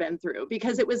I've ever been through,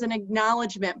 because it was an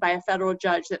acknowledgement by a federal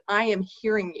judge that I am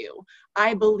hearing you.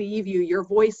 I believe you. Your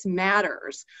voice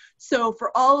matters. So for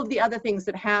all of the other things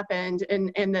that happened and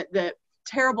the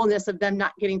terribleness of them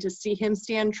not getting to see him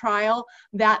stand trial,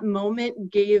 that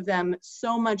moment gave them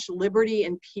so much liberty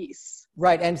and peace.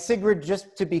 Right. And Sigrid,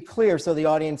 just to be clear so the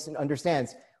audience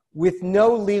understands, with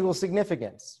no legal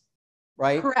significance,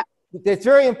 right? Correct. It's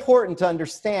very important to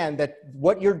understand that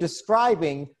what you're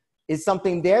describing is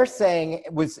something they're saying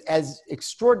was as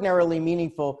extraordinarily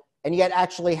meaningful and yet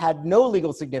actually had no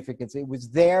legal significance. It was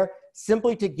there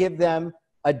simply to give them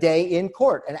a day in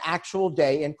court, an actual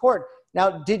day in court.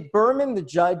 Now, did Berman, the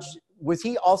judge, was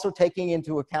he also taking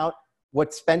into account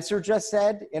what Spencer just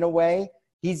said in a way?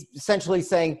 He's essentially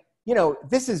saying, you know,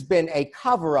 this has been a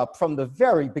cover-up from the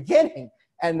very beginning,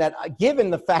 and that given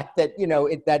the fact that, you know,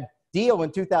 that deal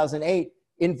in 2008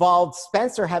 involved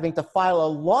Spencer having to file a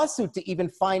lawsuit to even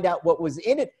find out what was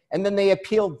in it, and then they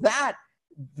appealed that.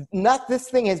 This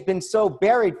thing has been so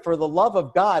buried. For the love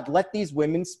of God, let these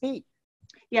women speak.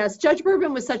 Yes, Judge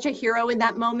Berman was such a hero in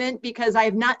that moment, because I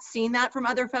have not seen that from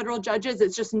other federal judges.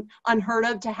 It's just unheard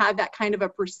of to have that kind of a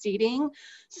proceeding.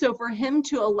 So for him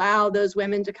to allow those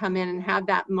women to come in and have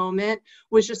that moment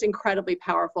was just incredibly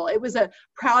powerful. It was a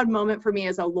proud moment for me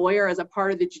as a lawyer, as a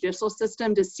part of the judicial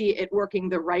system, to see it working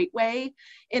the right way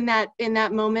in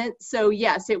that moment. So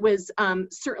yes, it was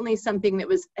certainly something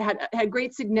that had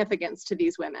great significance to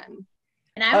these women.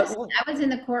 And I was in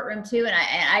the courtroom too, and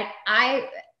I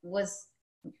was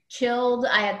chilled.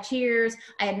 I had tears.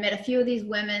 I had met a few of these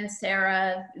women,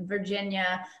 Sarah,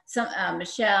 Virginia, some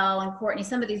Michelle and Courtney,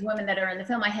 some of these women that are in the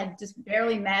film I had just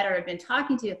barely met or had been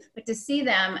talking to, but to see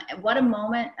them, what a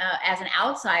moment as an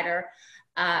outsider.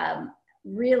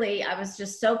 Really, I was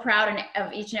just so proud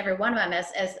of each and every one of them,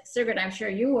 as Sigrid, I'm sure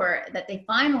you were, that they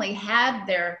finally had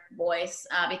their voice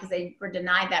because they were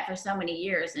denied that for so many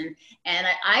years. And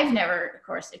I've never, of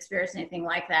course, experienced anything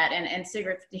like that. And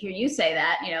Sigrid, to hear you say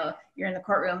that, you know, you're in the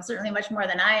courtroom certainly much more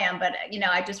than I am, but, you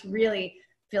know, I just really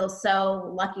feel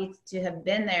so lucky to have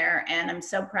been there. And I'm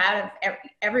so proud of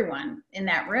everyone in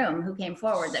that room who came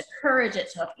forward, the courage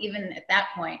it took, even at that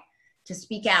point, to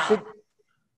speak out.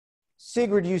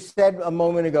 Sigrid, you said a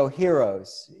moment ago,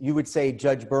 heroes. You would say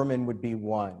Judge Berman would be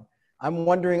one. I'm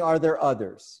wondering, are there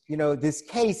others? You know, this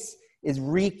case is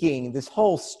reeking, this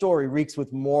whole story reeks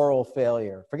with moral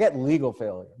failure. Forget legal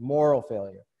failure, moral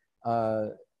failure,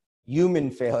 human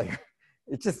failure.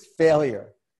 It's just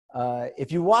failure.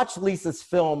 If you watch Lisa's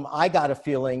film, I got a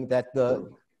feeling that the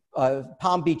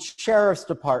Palm Beach Sheriff's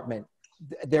Department,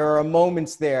 there are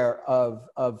moments there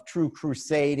of true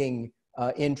crusading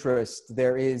interest.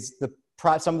 There is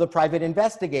some of the private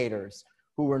investigators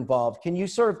who were involved. Can you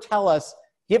sort of tell us,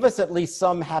 give us at least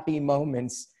some happy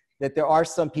moments that there are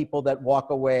some people that walk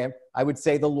away? I would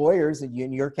say the lawyers,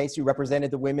 in your case, you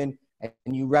represented the women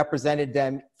and you represented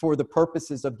them for the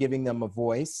purposes of giving them a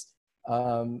voice.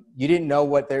 You didn't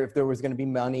know if there was going to be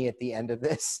money at the end of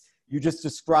this. You just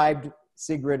described,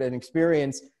 Sigrid, an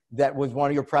experience that was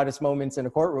one of your proudest moments in a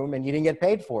courtroom, and you didn't get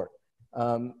paid for it.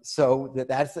 So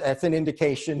that's an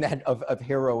indication of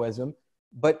heroism.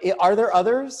 But are there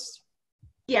others?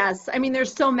 Yes, I mean,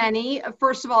 there's so many.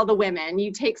 First of all, the women. You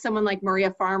take someone like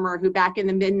Maria Farmer, who back in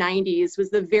the mid-90s was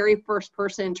the very first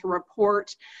person to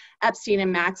report Epstein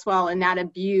and Maxwell and that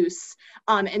abuse,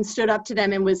 and stood up to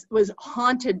them and was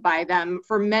haunted by them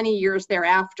for many years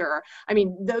thereafter. I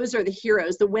mean, those are the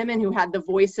heroes, the women who had the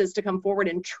voices to come forward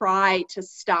and try to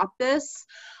stop this.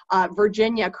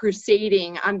 Virginia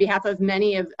crusading on behalf of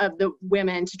many of the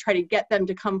women to try to get them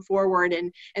to come forward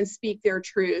and speak their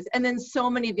truth. And then so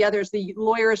many of the others, the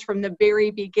lawyers from the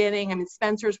very beginning. I mean,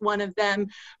 Spencer's one of them.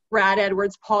 Brad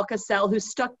Edwards, Paul Cassell, who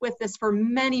stuck with this for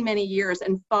many, many years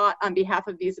and fought on behalf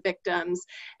of these victims.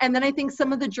 And then I think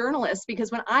some of the journalists,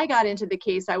 because when I got into the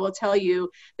case, I will tell you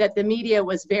that the media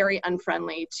was very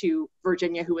unfriendly to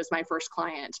Virginia, who was my first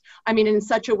client. I mean, in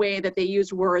such a way that they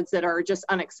used words that are just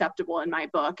unacceptable in my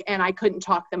book, and I couldn't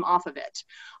talk them off of it,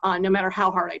 no matter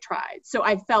how hard I tried. So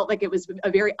I felt like it was a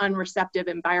very unreceptive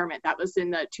environment. That was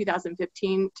in the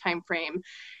 2015 timeframe.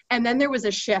 And then there was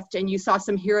a shift, and you saw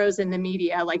some heroes in the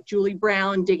media like Julie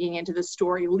Brown digging into the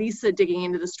story, Lisa digging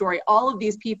into the story, all of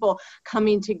these people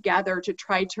coming together to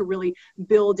try to really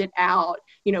build it out.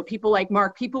 You know, people like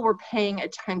Mark, people were paying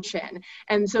attention.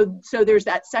 And so there's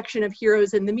that section of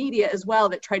heroes in the media as well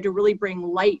that tried to really bring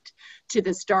light to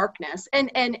this darkness.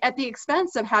 And at the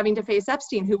expense of having to face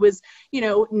Epstein, who was, you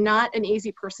know, not an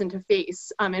easy person to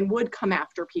face, and would come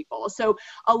after people. So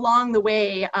along the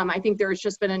way, I think there's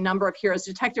just been a number of heroes.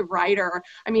 Detective Ryder,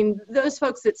 I mean, those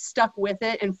folks that stuck with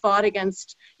it and fought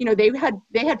against, you know, they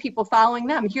had people following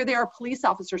them. Here they are, police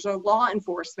officers or law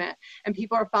enforcement, and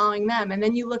people are following them. And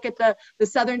then you look at the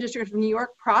Southern District of New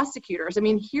York prosecutors. I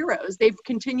mean, heroes. They've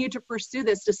continued to pursue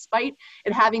this despite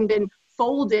it having been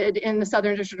folded in the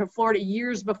Southern District of Florida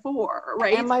years before,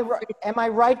 right? Am I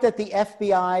right that the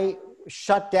FBI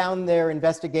shut down their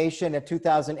investigation at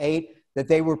 2008, that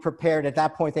they were prepared, at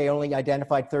that point they only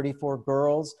identified 34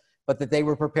 girls, but that they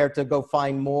were prepared to go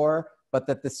find more, but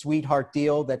that the sweetheart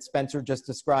deal that Spencer just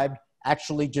described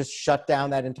actually just shut down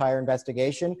that entire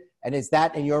investigation? And is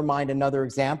that, in your mind, another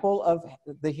example of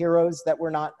the heroes that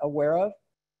we're not aware of?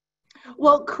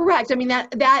 Well, correct. I mean,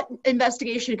 that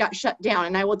investigation got shut down.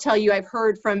 And I will tell you, I've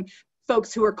heard from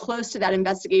folks who were close to that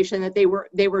investigation that they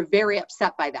were very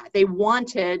upset by that. They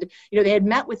wanted, you know, they had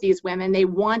met with these women. They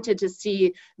wanted to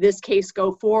see this case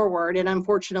go forward, and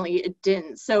unfortunately it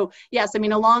didn't. So yes, I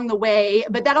mean, along the way,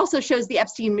 but that also shows the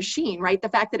Epstein machine, right? The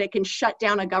fact that it can shut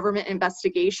down a government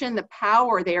investigation, the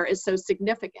power there is so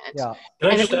significant. Yeah.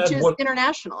 And it reaches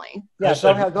internationally. Yeah,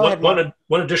 go ahead.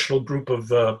 One additional group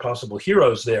of possible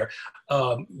heroes there.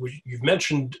 You've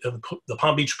mentioned the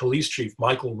Palm Beach police chief,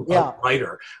 Michael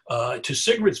Ryder. To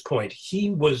Sigrid's point, he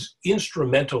was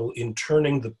instrumental in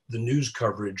turning the news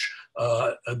coverage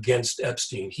against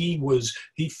Epstein.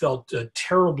 He felt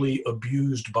terribly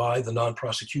abused by the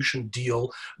non-prosecution deal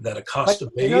that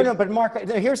Acosta made. No, but Mark,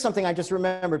 here's something I just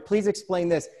remembered. Please explain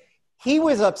this. He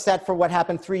was upset for what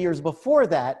happened 3 years before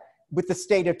that with the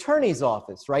state attorney's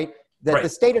office, right? That the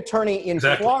state attorney in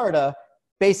Florida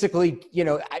basically, you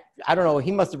know, I don't know,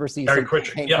 he must have received some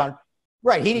campaign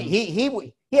right.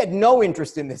 He had no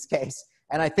interest in this case.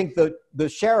 And I think the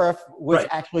sheriff was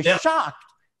actually shocked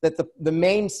that the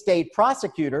main state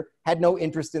prosecutor had no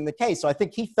interest in the case. So I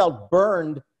think he felt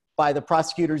burned by the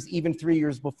prosecutors even 3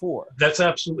 years before. That's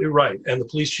absolutely right. And the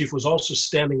police chief was also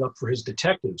standing up for his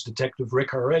detectives. Detective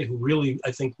Rick Harre, who really,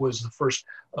 I think, was the first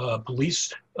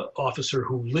police officer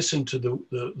who listened to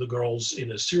the girls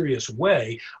in a serious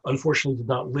way, unfortunately did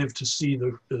not live to see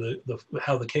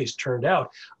how the case turned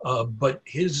out. But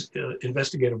his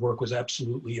investigative work was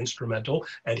absolutely instrumental.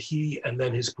 And he and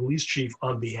then his police chief,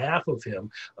 on behalf of him,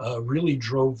 really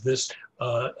drove this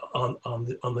on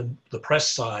the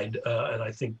press side, and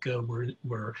I think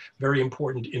were very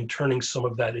important in turning some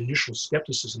of that initial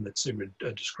skepticism that Sigrid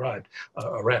described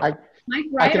around.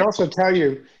 I can also tell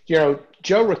you, you know,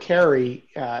 Joe Riccari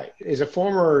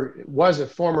was a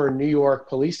former New York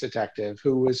police detective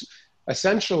who was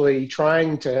essentially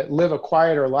trying to live a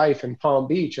quieter life in Palm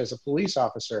Beach as a police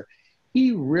officer.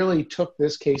 He really took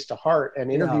this case to heart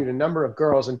and interviewed a number of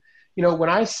girls. And, you know, when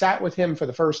I sat with him for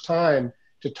the first time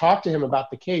to talk to him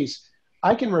about the case,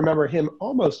 I can remember him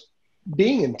almost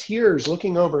being in tears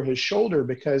looking over his shoulder,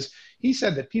 because he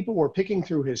said that people were picking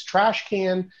through his trash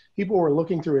can, people were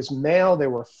looking through his mail, they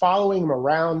were following him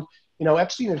around. You know,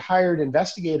 Epstein had hired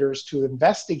investigators to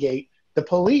investigate the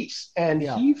police, and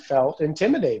he felt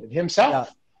intimidated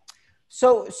himself.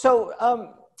 So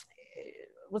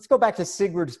let's go back to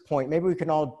Sigrid's point. Maybe we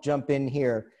can all jump in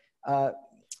here.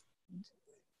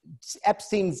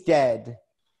 Epstein's dead.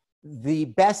 The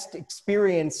best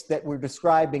experience that we're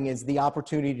describing is the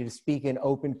opportunity to speak in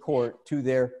open court to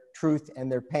their truth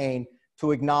and their pain,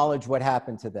 to acknowledge what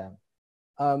happened to them.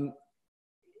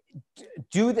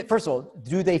 First of all,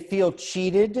 do they feel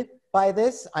cheated by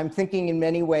this? I'm thinking in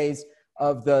many ways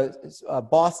of the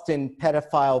Boston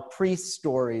pedophile priest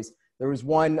stories. There was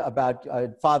one about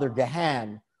Father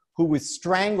Gahan, who was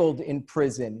strangled in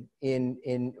prison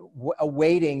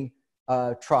awaiting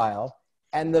trial.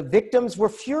 And the victims were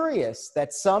furious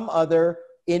that some other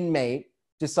inmate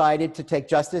decided to take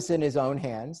justice in his own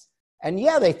hands. And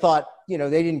they thought, you know,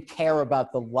 they didn't care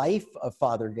about the life of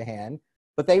Father Gahan,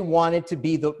 but they wanted to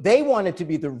be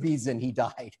the reason he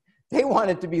died. They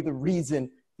wanted to be the reason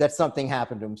that something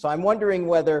happened to him. So I'm wondering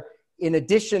whether, in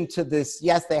addition to this,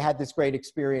 yes, they had this great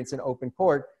experience in open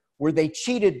court, were they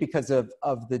cheated because of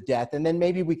the death? And then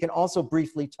maybe we can also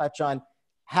briefly touch on,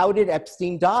 how did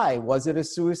Epstein die? Was it a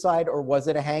suicide or was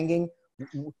it a hanging?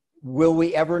 Will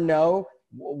we ever know?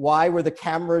 Why were the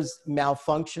cameras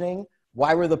malfunctioning?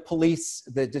 Why were the police,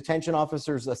 the detention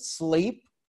officers, asleep?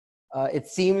 It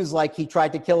seems like he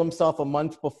tried to kill himself a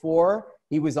month before.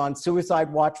 He was on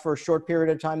suicide watch for a short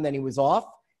period of time, then he was off.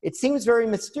 It seems very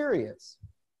mysterious.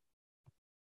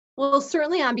 Well,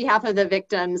 certainly on behalf of the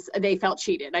victims, they felt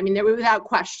cheated. I mean, they were without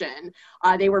question.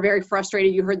 They were very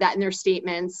frustrated. You heard that in their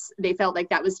statements. They felt like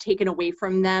that was taken away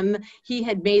from them. He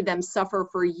had made them suffer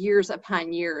for years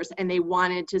upon years, and they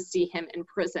wanted to see him in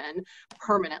prison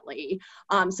permanently.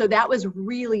 So that was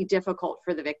really difficult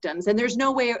for the victims. And there's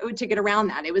no way to get around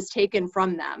that. It was taken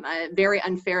from them very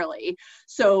unfairly.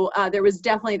 So there was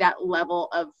definitely that level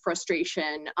of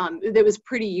frustration that was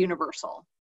pretty universal.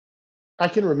 I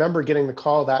can remember getting the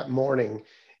call that morning,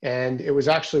 and it was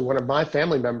actually one of my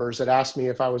family members that asked me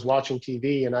if I was watching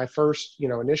TV. And I first,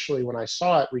 initially when I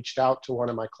saw it, reached out to one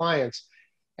of my clients.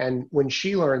 And when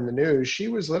she learned the news, she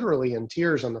was literally in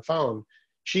tears on the phone.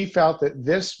 She felt that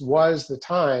this was the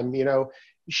time.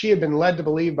 She had been led to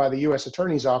believe by the U.S.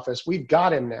 Attorney's Office, we've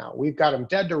got him now. We've got him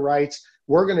dead to rights.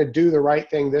 We're going to do the right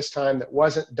thing this time that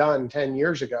wasn't done 10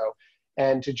 years ago.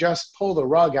 And to just pull the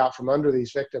rug out from under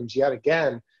these victims yet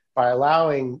again, by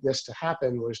allowing this to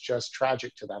happen, was just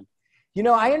tragic to them.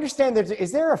 I understand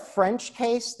is there a French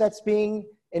case that's being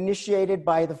initiated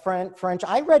by the French?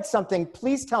 I read something,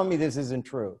 please tell me this isn't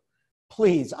true.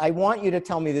 Please, I want you to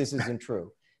tell me this isn't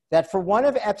true. That for one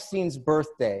of Epstein's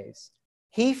birthdays,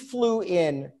 he flew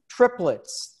in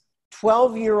triplets,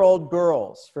 12-year-old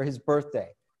girls for his birthday.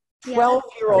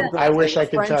 12-year-old girls. I wish I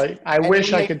could tell you. I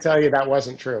wish I could tell you that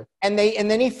wasn't true. And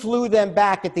then he flew them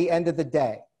back at the end of the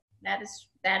day.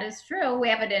 That is true. We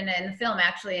have it in the film,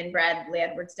 actually, in Bradley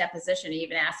Edwards' deposition. He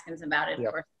even asks him about it. Yep.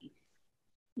 Of course, he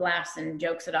laughs and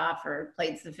jokes it off or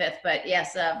pleads the fifth. But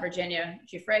yes, Virginia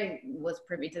Giuffre was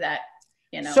privy to that.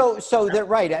 So that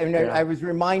right. I mean, yeah. I was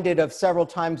reminded of several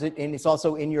times, and it's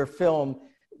also in your film,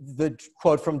 the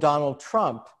quote from Donald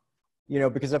Trump.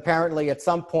 Because apparently at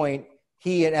some point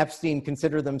he and Epstein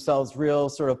consider themselves real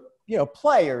sort of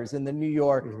players in the New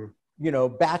York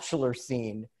bachelor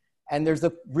scene. And there's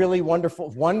a really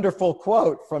wonderful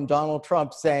quote from Donald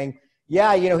Trump saying,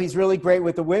 yeah, he's really great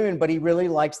with the women, but he really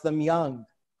likes them young.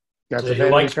 That's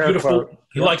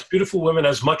he likes beautiful women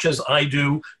as much as I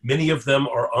do. Many of them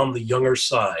are on the younger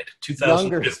side.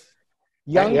 2005.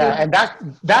 Younger. Yeah, and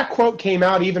that quote came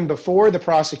out even before the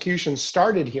prosecution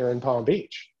started here in Palm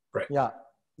Beach. Right.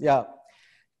 Yeah.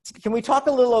 Can we talk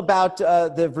a little about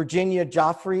the Virginia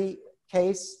Giuffre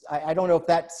case? I don't know if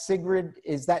that Sigrid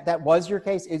that was your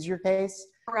case, is your case?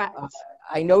 Correct.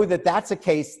 I know that's a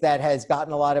case that has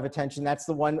gotten a lot of attention. That's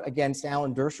the one against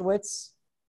Alan Dershowitz,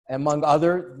 among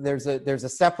other. There's a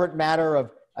separate matter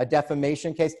of a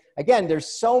defamation case. Again, there's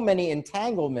so many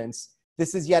entanglements.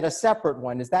 This is yet a separate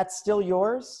one. Is that still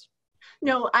yours?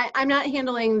 No, I'm not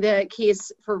handling the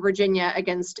case for Virginia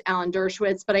against Alan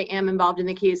Dershowitz, but I am involved in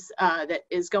the case that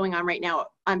is going on right now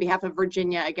on behalf of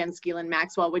Virginia against Ghislaine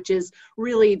Maxwell, which is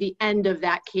really the end of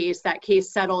that case. That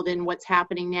case settled, in what's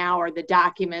happening now are the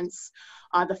documents,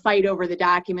 the fight over the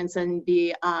documents and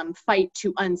the fight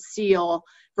to unseal.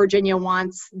 Virginia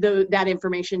wants that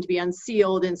information to be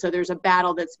unsealed, and so there's a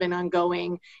battle that's been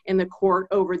ongoing in the court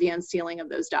over the unsealing of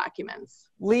those documents.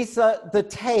 Lisa, the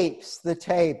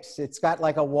tapes, it's got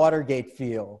like a Watergate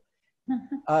feel.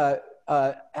 I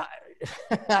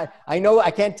know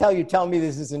I can't tell me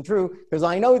this isn't true, because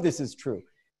I know this is true.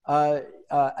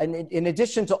 And in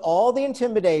addition to all the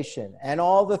intimidation and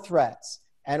all the threats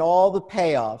and all the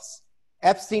payoffs,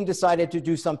 Epstein decided to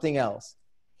do something else.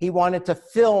 He wanted to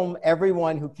film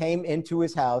everyone who came into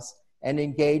his house and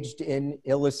engaged in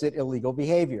illicit, illegal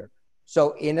behavior.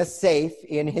 So in a safe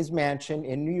in his mansion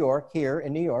in New York,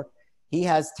 he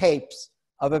has tapes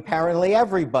of apparently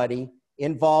everybody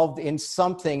involved in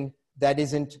something that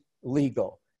isn't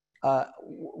legal.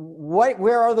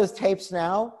 Where are those tapes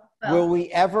now? Will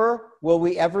we ever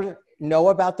know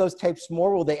about those tapes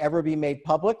more? Will they ever be made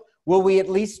public? Will we at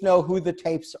least know who the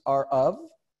tapes are of?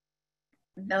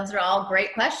 Those are all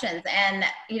great questions. And,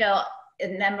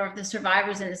 a number of the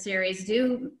survivors in the series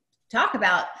do talk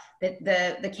about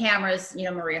the cameras.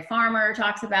 Maria Farmer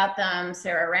talks about them.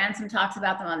 Sarah Ransom talks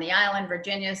about them on the island.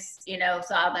 Virginia,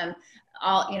 saw them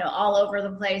all over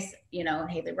the place.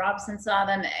 Haley Robson saw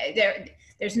them.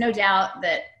 There's no doubt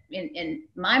that in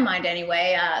my mind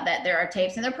anyway, that there are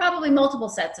tapes, and there are probably multiple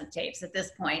sets of tapes at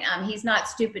this point. He's not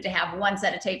stupid to have one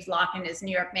set of tapes locked in his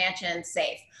New York mansion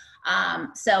safe.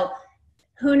 So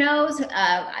who knows? The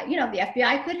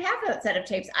FBI could have that set of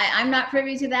tapes. I'm not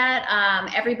privy to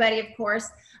that. Everybody, of course,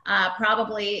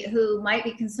 probably who might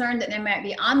be concerned that they might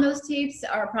be on those tapes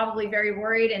are probably very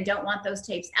worried and don't want those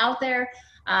tapes out there.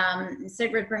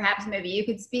 Sigrid, perhaps maybe you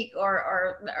could speak,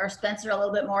 or Spencer, a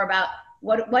little bit more about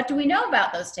what do we know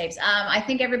about those tapes? I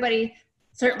think everybody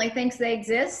certainly thinks they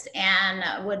exist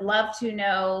and would love to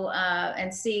know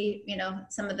and see,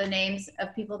 some of the names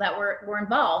of people that were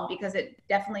involved, because it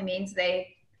definitely means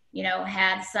they,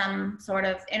 had some sort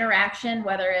of interaction,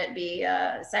 whether it be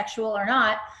sexual or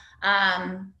not,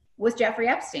 with Jeffrey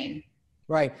Epstein.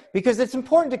 Right, because it's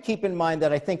important to keep in mind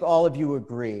that I think all of you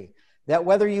agree that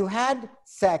whether you had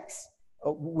sex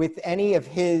with any of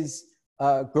his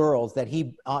girls that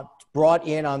he brought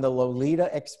in on the Lolita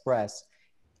Express,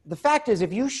 the fact is,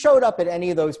 if you showed up at any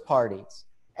of those parties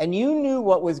and you knew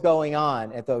what was going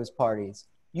on at those parties,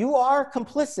 you are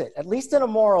complicit, at least in a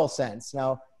moral sense.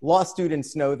 Now, law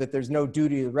students know that there's no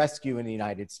duty to rescue in the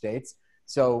United States.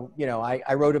 So,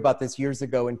 I wrote about this years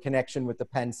ago in connection with the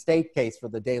Penn State case for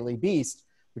the Daily Beast,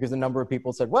 because a number of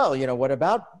people said, well, what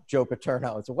about Joe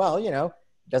Paterno? It's, well,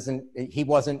 he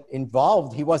wasn't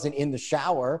involved. He wasn't in the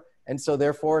shower. And so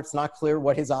therefore it's not clear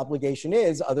what his obligation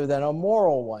is other than a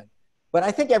moral one. But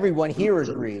I think everyone here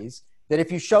agrees that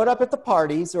if you showed up at the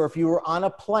parties or if you were on a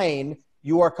plane,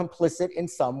 you are complicit in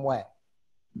some way.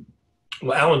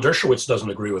 Well, Alan Dershowitz doesn't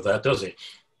agree with that, does he?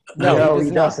 No,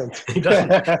 he doesn't. He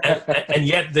doesn't. And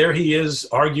yet there he is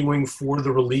arguing for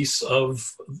the release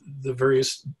of the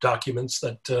various documents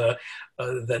that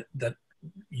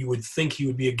you would think he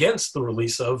would be against the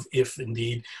release of if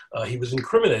indeed he was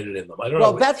incriminated in them. I don't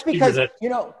know. Well, that's because,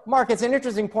 Mark, it's an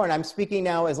interesting point. I'm speaking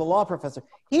now as a law professor.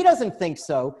 He doesn't think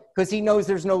so because he knows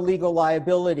there's no legal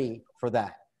liability for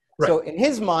that. Right. So in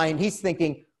his mind, he's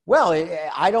thinking, well,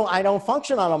 I don't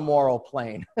function on a moral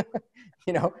plane.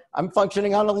 I'm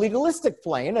functioning on a legalistic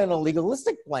plane, and a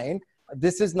legalistic plane,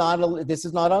 this is not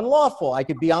unlawful. I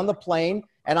could be on the plane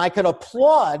and I could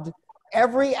applaud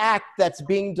every act that's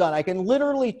being done. I can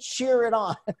literally cheer it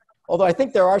on. Although I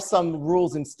think there are some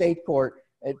rules in state court,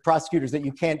 prosecutors, that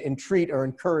you can't entreat or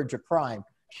encourage a crime.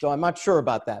 So I'm not sure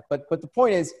about that. But the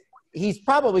point is, he's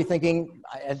probably thinking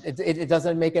it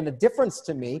doesn't make any difference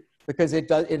to me because it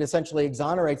essentially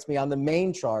exonerates me on the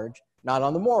main charge, not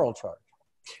on the moral charge.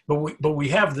 But we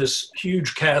have this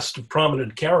huge cast of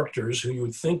prominent characters who you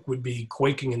would think would be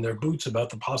quaking in their boots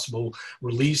about the possible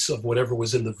release of whatever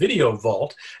was in the video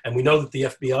vault. And we know that the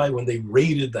FBI, when they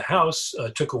raided the house,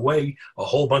 took away a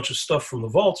whole bunch of stuff from the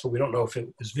vaults, but we don't know if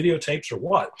it was videotapes or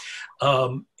what.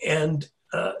 And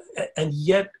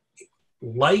yet,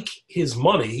 like his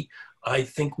money, I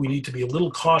think we need to be a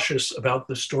little cautious about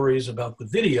the stories about the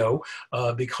video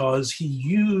because he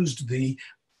used the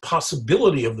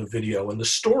possibility of the video and the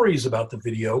stories about the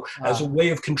video as a way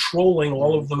of controlling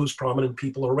all of those prominent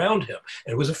people around him.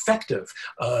 And it was effective.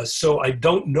 So I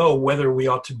don't know whether we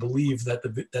ought to believe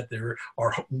that there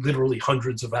are literally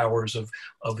hundreds of hours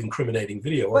of incriminating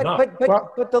video or not.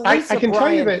 But the I can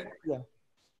tell you that. Yeah.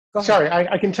 Sorry,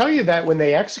 I can tell you that when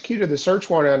they executed the search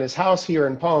warrant on his house here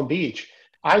in Palm Beach,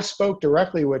 I spoke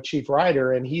directly with Chief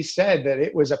Ryder, and he said that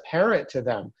it was apparent to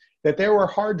them that there were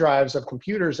hard drives of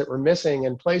computers that were missing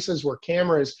and places where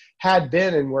cameras had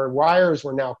been and where wires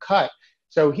were now cut.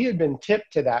 So he had been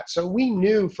tipped to that. So we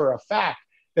knew for a fact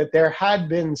that there had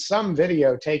been some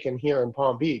video taken here in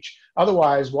Palm Beach.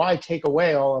 Otherwise, why take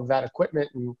away all of that equipment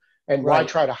and why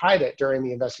try to hide it during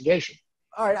the investigation?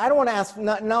 All right, I don't want to ask,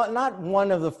 not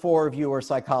one of the four of you are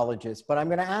psychologists, but I'm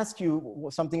going to ask you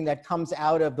something that comes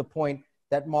out of the point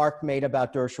that Mark made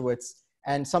about Dershowitz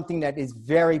and something that is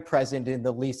very present in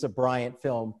the Lisa Bryant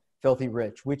film, Filthy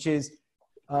Rich, which is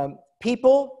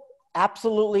people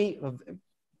absolutely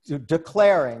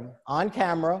declaring on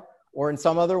camera or in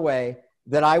some other way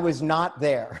that I was not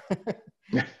there.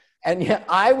 And yet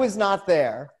I was not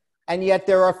there. And yet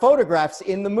there are photographs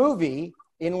in the movie,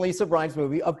 in Lisa Bryant's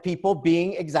movie, of people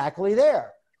being exactly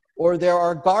there. Or there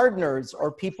are gardeners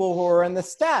or people who are in the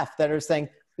staff that are saying,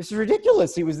 this is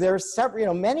ridiculous. He was there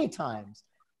many times.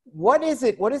 What is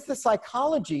it? What is the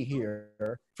psychology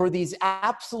here for these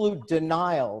absolute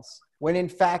denials when in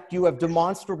fact you have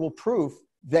demonstrable proof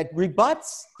that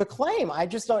rebuts the claim? I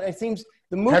just don't, it seems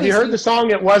the movie. Have you heard the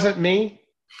song, It Wasn't Me?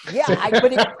 Yeah,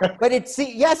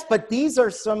 but these are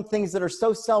some things that are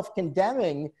so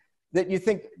self-condemning that you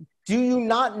think, do you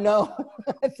not know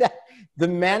that the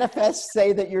manifests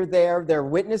say that you're there? Their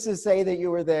witnesses say that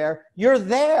you were there. You're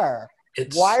there.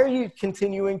 Why are you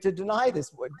continuing to deny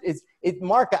this?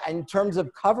 Mark, in terms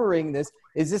of covering this,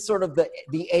 is this sort of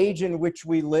the age in which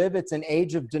we live? It's an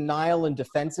age of denial and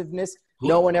defensiveness.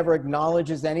 No one ever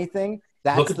acknowledges anything.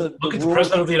 Look at the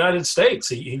President of the United States.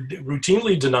 He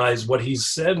routinely denies what he's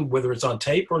said, whether it's on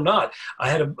tape or not. I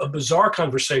had a bizarre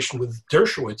conversation with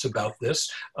Dershowitz about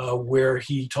this, where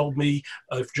he told me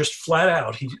just flat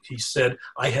out, he said,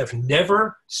 I have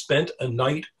never spent a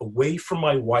night away from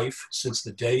my wife since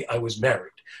the day I was married.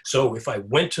 So if I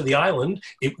went to the island,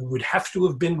 it would have to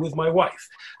have been with my wife.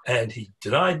 And he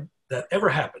denied that ever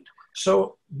happened.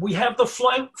 So we have the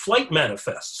flight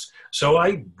manifests. So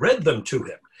I read them to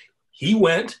him. He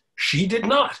went, she did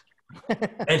not.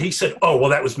 And he said, oh, well,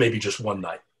 that was maybe just one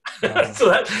night. So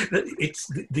that it's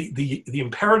the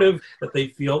imperative that they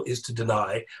feel is to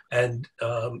deny. And,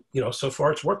 so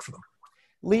far it's worked for them.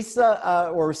 Lisa,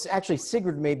 or actually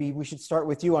Sigrid, maybe we should start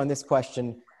with you on this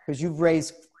question, because you've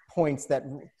raised points that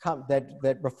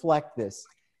reflect this.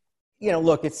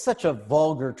 Look, it's such a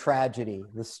vulgar tragedy,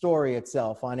 the story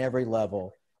itself on every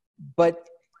level. But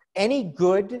any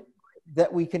good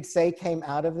that we can say came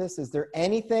out of this? Is there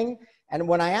anything? And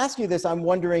when I ask you this, I'm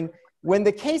wondering, when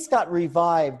the case got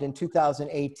revived in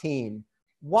 2018,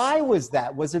 why was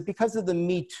that? Was it because of the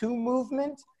Me Too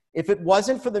movement? If it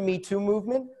wasn't for the Me Too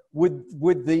movement,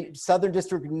 would the Southern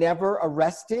District never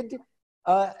arrested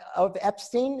of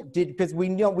Epstein? Because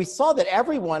we saw that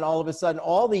everyone, all of a sudden,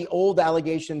 all the old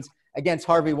allegations against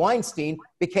Harvey Weinstein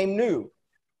became new,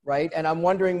 right? And I'm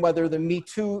wondering whether the Me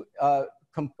Too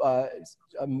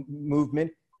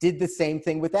movement did the same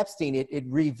thing with Epstein. It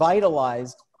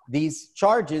revitalized these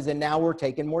charges, and now we're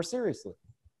taken more seriously.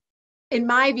 In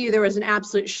my view, there was an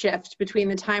absolute shift between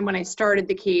the time when I started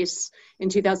the case in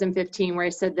 2015, where I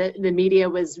said that the media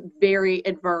was very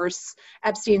adverse.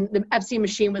 The Epstein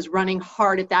machine was running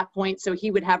hard at that point, so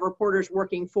he would have reporters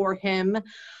working for him.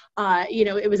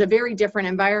 It was a very different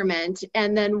environment.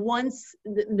 And then once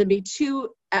the Me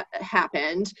Too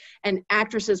happened and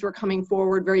actresses were coming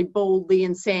forward very boldly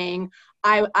and saying,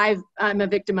 I'm a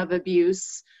victim of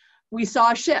abuse, we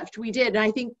saw a shift. We did. And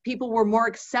I think people were more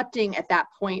accepting at that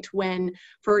point when,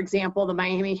 for example, the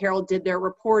Miami Herald did their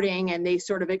reporting and they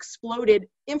sort of exploded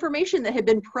information that had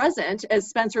been present, as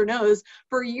Spencer knows,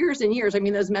 for years and years. I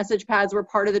mean, those message pads were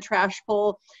part of the trash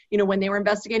pull, when they were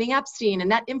investigating Epstein,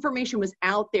 and that information was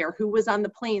out there, who was on the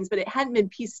planes, but it hadn't been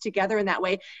pieced together in that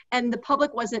way. And the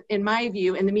public wasn't, in my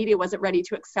view, and the media wasn't ready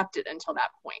to accept it until that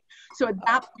point. So at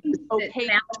that point, it was okay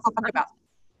to talk about.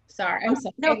 Sorry, I'm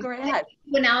sorry. No, go ahead.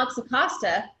 When Alex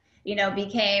Acosta,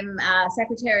 became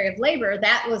Secretary of Labor,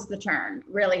 that was the turn,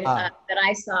 really, that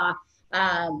I saw,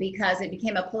 because it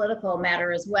became a political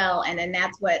matter as well. And then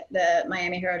that's what the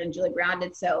Miami Herald and Julie Brown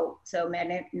did so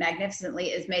magnificently,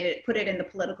 is put it in the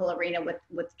political arena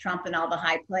with Trump and all the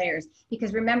high players.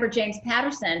 Because remember, James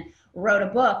Patterson wrote a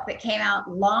book that came out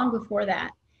long before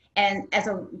that. And as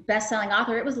a best-selling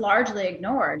author, it was largely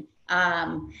ignored.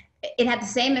 It had the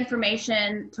same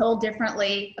information told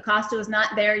differently. Acosta was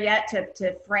not there yet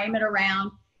to frame it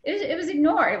around. It was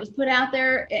ignored. It was put out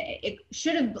there. It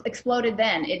should have exploded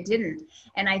then. It didn't.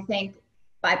 And I think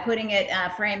by framing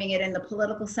it in the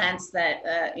political sense that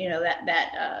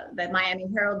that Miami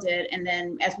Herald did, and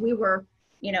then as we were,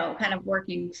 kind of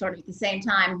working sort of at the same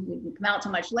time, we didn't come out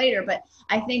too much later. But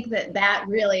I think that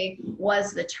really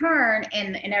was the turn,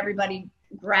 and everybody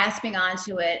grasping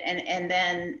onto it, and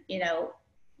then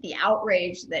the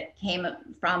outrage that came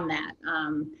from that.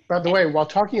 By the way, while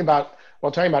talking about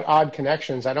odd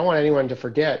connections, I don't want anyone to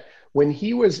forget when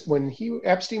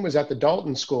Epstein was at the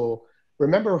Dalton School.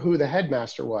 Remember who the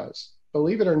headmaster was?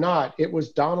 Believe it or not, it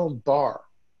was Donald Barr.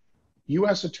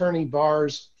 U.S. Attorney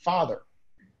Barr's father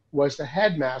was the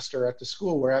headmaster at the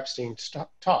school where Epstein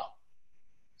taught.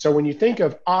 So when you think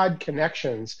of odd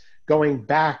connections going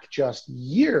back just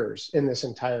years in this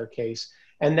entire case,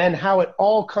 and then how it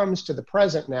all comes to the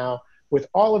present now with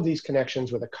all of these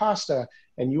connections with Acosta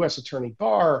and U.S. Attorney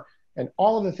Barr and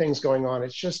all of the things going on,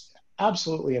 it's just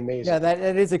absolutely amazing. Yeah,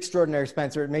 that is extraordinary,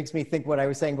 Spencer. It makes me think what I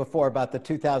was saying before about the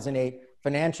 2008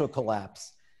 financial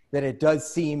collapse, that it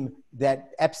does seem that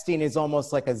Epstein is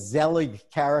almost like a Zelig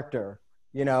character.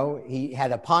 He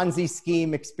had a Ponzi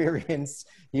scheme experience.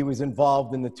 He was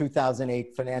involved in the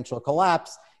 2008 financial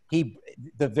collapse.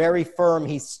 The very firm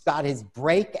he got his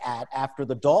break at after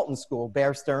the Dalton School,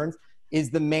 Bear Stearns, is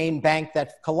the main bank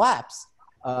that collapsed,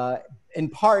 in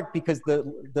part because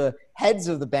the heads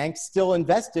of the bank still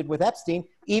invested with Epstein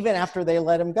even after they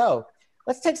let him go.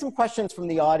 Let's take some questions from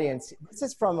the audience. This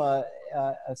is from a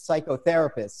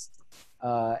psychotherapist,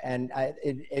 and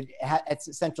it's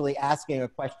essentially asking a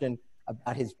question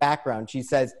about his background. She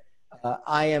says,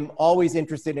 I am always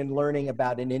interested in learning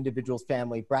about an individual's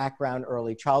family background,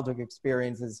 early childhood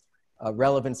experiences,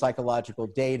 relevant psychological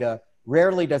data.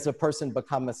 Rarely does a person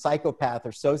become a psychopath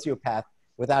or sociopath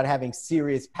without having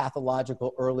serious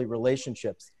pathological early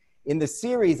relationships. In the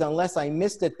series, unless I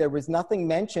missed it, there was nothing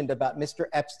mentioned about Mr.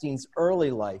 Epstein's early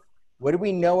life. What do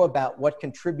we know about what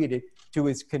contributed to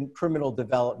his criminal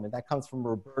development? That comes from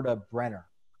Roberta Brenner.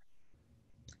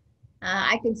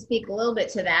 I can speak a little bit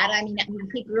to that. I mean,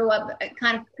 he grew up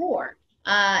kind of poor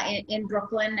in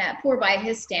Brooklyn, poor by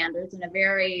his standards, in a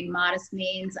very modest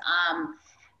means.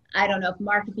 I don't know if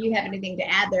Mark, if you have anything to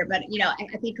add there, but you know,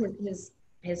 I think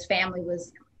his family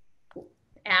was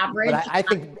average. But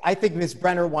I think Ms.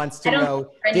 Brenner wants to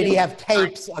know, did he have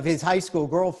tapes of his high school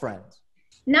girlfriends?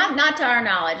 Not to our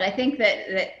knowledge. I think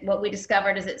that what we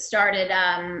discovered is it started,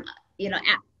 you know,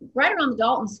 right around the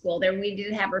Dalton School. There we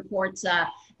did have reports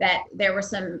that there were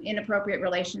some inappropriate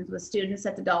relations with students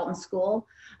at the Dalton School,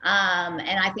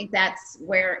 and I think that's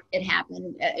where it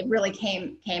happened. It really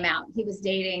came out. He was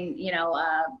dating, you know,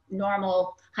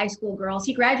 normal high school girls.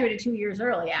 He graduated 2 years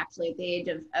early, actually, at the age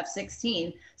of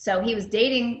 16. So he was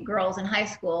dating girls in high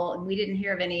school, and we didn't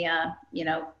hear of any, you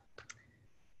know,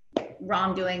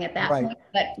 wrongdoing at that point.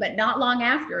 But not long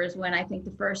after is when I think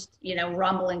the first, you know,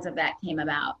 rumblings of that came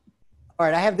about. All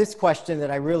right, I have this question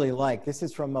that I really like. This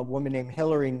is from a woman named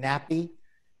Hillary Nappy.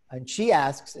 And she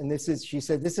asks, and she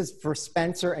said, this is for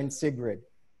Spencer and Sigrid.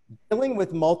 Dealing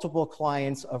with multiple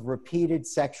clients of repeated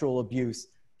sexual abuse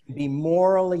can be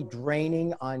morally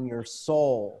draining on your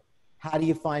soul. How do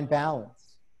you find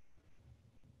balance?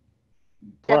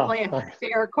 Definitely a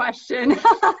fair question.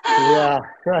 Yeah,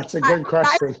 that's a good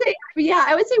question.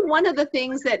 I would say one of the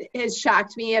things that has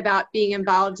shocked me about being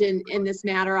involved in this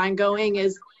matter ongoing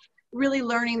is really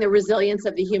learning the resilience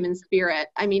of the human spirit.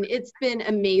 I mean, it's been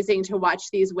amazing to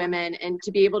watch these women and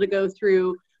to be able to go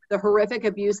through the horrific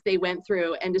abuse they went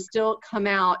through and to still come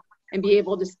out and be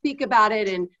able to speak about it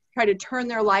and try to turn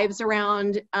their lives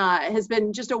around has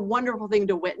been just a wonderful thing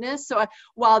to witness. So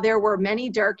while there were many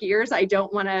dark years, I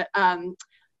don't want to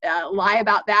lie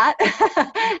about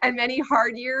that, and many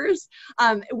hard years,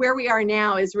 where we are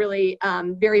now is really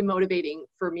very motivating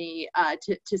for me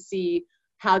to see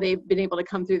how they've been able to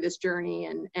come through this journey,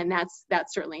 and that's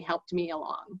certainly helped me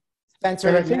along.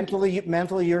 Spencer,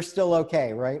 mentally you're still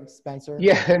okay, right, Spencer?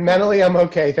 Yeah, and mentally I'm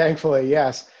okay, thankfully,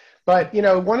 yes. But you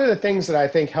know, one of the things that I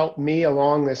think helped me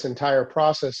along this entire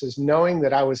process is knowing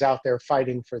that I was out there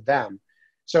fighting for them.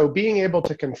 So being able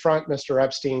to confront Mr.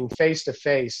 Epstein face to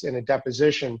face in a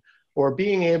deposition, or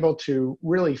being able to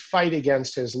really fight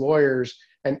against his lawyers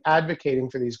and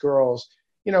advocating for these girls,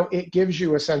 you know, it gives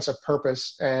you a sense of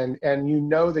purpose, and you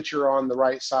know that you're on the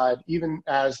right side. Even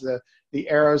as the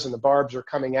arrows and the barbs are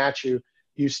coming at you,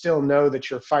 you still know that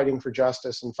you're fighting for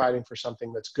justice and fighting for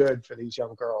something that's good for these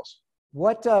young girls.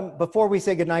 What, before we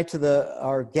say goodnight to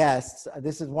our guests,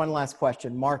 this is one last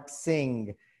question. Mark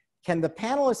Singh, can the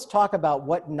panelists talk about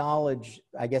what knowledge,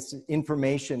 I guess,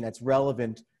 information that's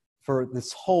relevant for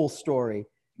this whole story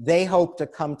they hope to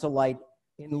come to light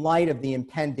in light of the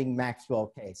impending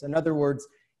Maxwell case? In other words,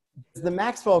 the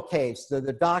Maxwell case, the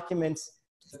documents,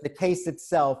 the case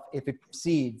itself, if it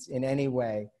proceeds in any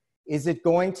way, is it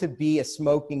going to be a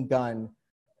smoking gun,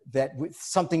 that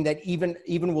something that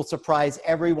even will surprise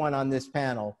everyone on this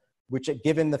panel, which,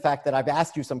 given the fact that I've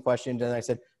asked you some questions and I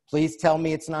said, please tell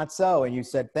me it's not so, and you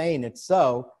said, Thane, it's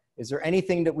so. Is there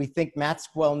anything that we think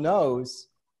Maxwell knows?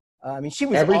 I mean, she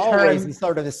was always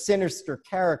sort of a sinister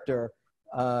character,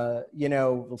 you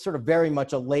know, sort of very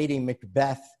much a Lady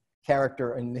Macbeth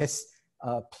character in this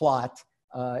plot.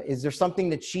 Is there something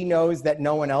that she knows that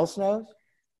no one else knows?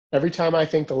 Every time I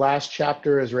think the last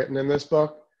chapter is written in this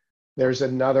book, there's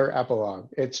another epilogue.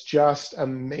 It's just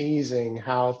amazing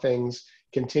how things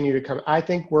continue to come. I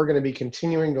think we're going to be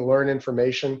continuing to learn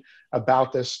information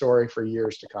about this story for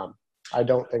years to come. I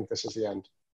don't think this is the end.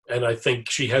 And I think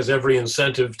she has every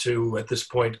incentive to, at this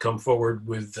point, come forward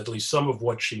with at least some of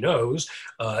what she knows.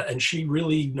 And she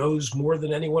really knows more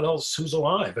than anyone else who's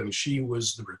alive. I mean, she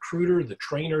was the recruiter, the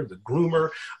trainer, the groomer,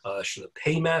 she's the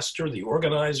paymaster, the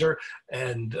organizer.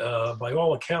 And by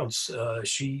all accounts,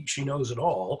 she knows it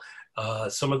all.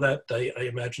 Some of that, I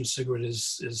imagine Sigrid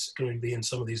is going to be in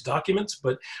some of these documents,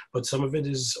 but some of it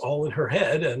is all in her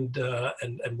head, and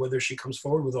whether she comes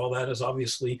forward with all that is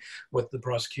obviously what the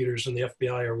prosecutors and the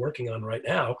FBI are working on right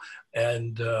now,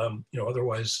 and you know,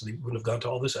 otherwise they wouldn't have gone to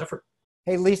all this effort.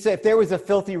 Hey, Lisa, if there was a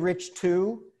Filthy Rich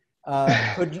 2,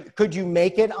 could you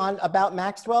make it on about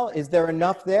Maxwell? Is there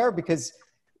enough there? Because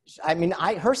I mean,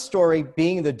 her story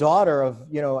being the daughter of,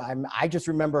 you know, I just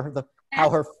remember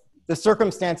how the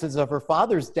circumstances of her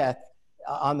father's death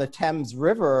on the Thames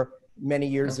River, many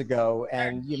years ago.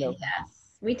 And, you know,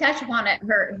 yes, we touched upon it,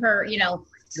 her, you know,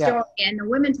 story, and the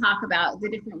women talk about the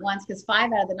different ones, because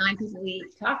 5 out of the 9 people we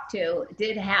talked to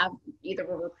did have either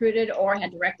were recruited or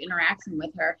had direct interaction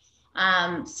with her.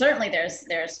 Certainly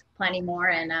there's plenty more,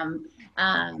 and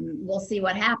we'll see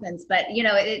what happens, but you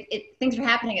know, things are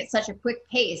happening at such a quick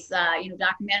pace. You know,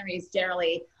 documentaries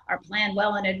generally are planned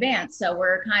well in advance, so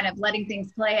we're kind of letting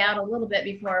things play out a little bit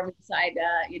before we decide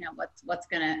you know, what's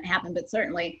going to happen. But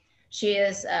certainly she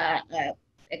is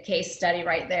a case study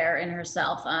right there in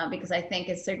herself, because I think,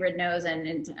 as Sigrid knows,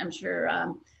 and I'm sure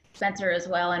Spencer as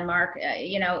well, and Mark,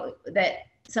 you know, that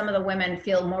some of the women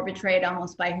feel more betrayed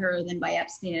almost by her than by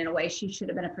Epstein in a way. She should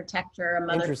have been a protector, a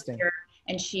mother figure,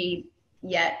 and she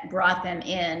yet brought them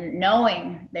in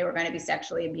knowing they were going to be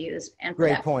sexually abused. And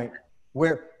great point.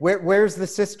 Where's the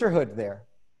sisterhood there?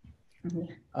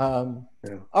 Mm-hmm.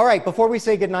 All right, before we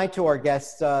say goodnight to our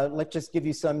guests, let's just give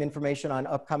you some information on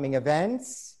upcoming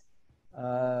events.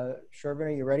 Shervin, are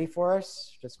you ready for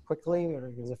us? Just quickly,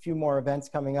 there's a few more events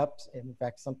coming up. In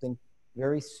fact, something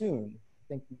very soon.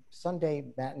 I think Sunday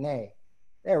matinee.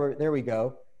 There we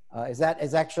go. Is that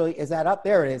up?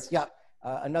 There it is. Yeah.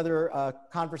 Another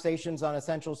Conversations on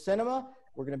Essential Cinema.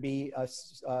 We're going to be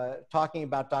talking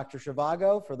about Dr.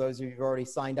 Zhivago. For those of you who've already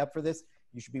signed up for this,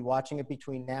 you should be watching it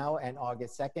between now and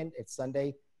August 2nd. It's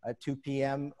Sunday at 2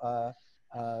 p.m.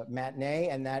 Matinee,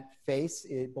 and that face,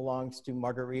 it belongs to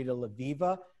Margarita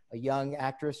Laviva, a young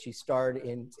actress. She starred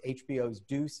in HBO's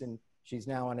Deuce, and she's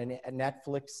now on a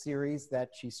Netflix series that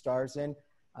she stars in.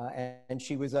 And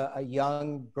she was a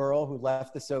young girl who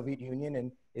left the Soviet Union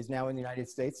and is now in the United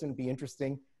States. And it'd be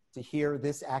interesting to hear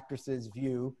this actress's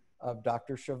view of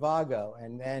Dr. Zhivago.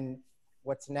 And then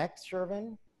what's next,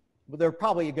 Shervin? Well, there are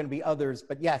probably going to be others,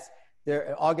 but yes,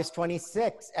 there August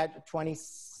 26th at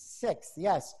 26th.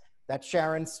 Yes, that's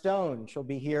Sharon Stone. She'll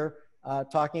be here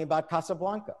talking about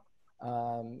Casablanca.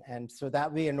 And so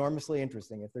that would be enormously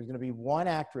interesting. If there's going to be one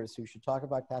actress who should talk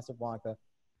about Casablanca,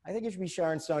 I think it should be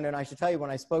Sharon Stone. And I should tell you,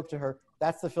 when I spoke to her,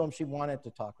 that's the film she wanted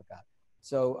to talk about.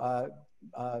 So,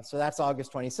 so that's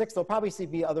August 26th. There'll probably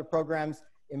be other programs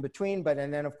in between,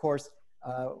 and then of course,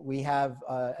 we have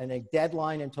a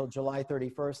deadline until July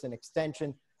 31st, an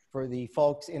extension for the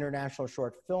Folks International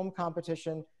Short Film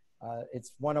Competition.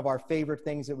 It's one of our favorite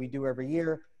things that we do every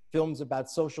year. Films about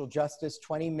social justice,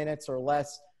 20 minutes or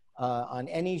less, on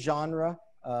any genre,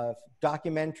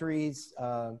 documentaries,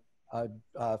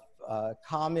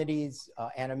 comedies,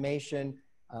 animation.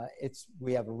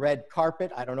 We have a red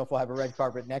carpet. I don't know if we'll have a red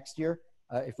carpet next year.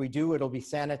 If we do, it'll be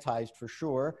sanitized for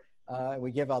sure.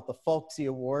 We give out the Folksy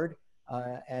Award.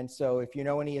 And so if you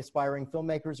know any aspiring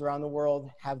filmmakers around the world,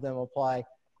 have them apply.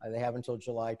 They have until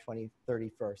July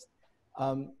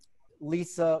 31st.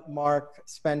 Lisa, Mark,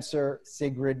 Spencer,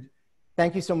 Sigrid,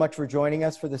 thank you so much for joining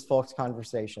us for this Folks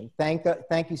Conversation. Thank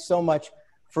you so much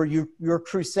for your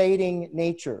crusading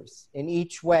natures in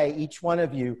each way. Each one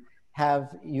of you have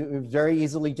very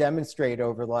easily demonstrated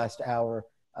over the last hour,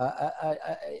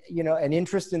 you know, an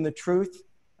interest in the truth,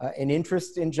 an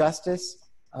interest in justice.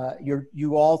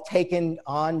 You all taken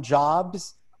on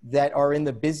jobs that are in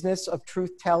the business of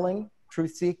truth-telling,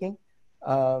 truth-seeking.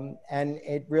 And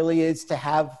it really is to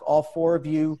have all 4 of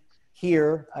you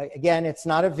here. Again, it's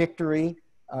not a victory,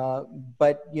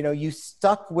 but you know, you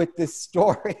stuck with this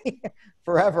story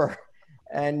forever.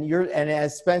 And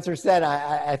as Spencer said,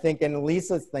 I think, and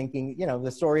Lisa's thinking, you know,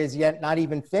 the story is yet not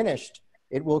even finished.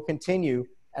 It will continue.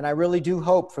 And I really do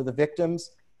hope for the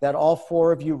victims that all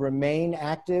 4 of you remain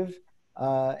active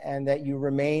and that you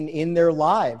remain in their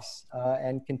lives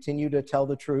and continue to tell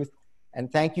the truth. And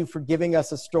thank you for giving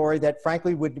us a story that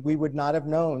frankly we would not have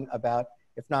known about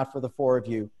if not for the 4 of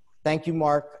you. Thank you,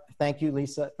 Mark. Thank you,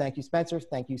 Lisa. Thank you, Spencer.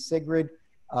 Thank you, Sigrid.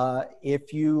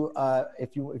 If you're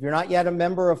not yet a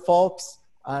member of Folks,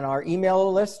 on our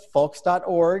email list,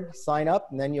 folks.org, sign up,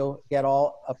 and then you'll get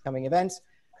all upcoming events.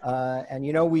 And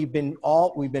you know, we've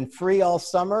been free all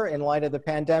summer in light of the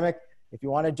pandemic. If you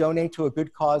want to donate to a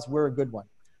good cause, we're a good one.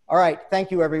 All right,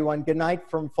 thank you, everyone. Good night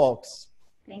from Folks.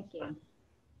 Thank you.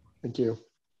 Thank you.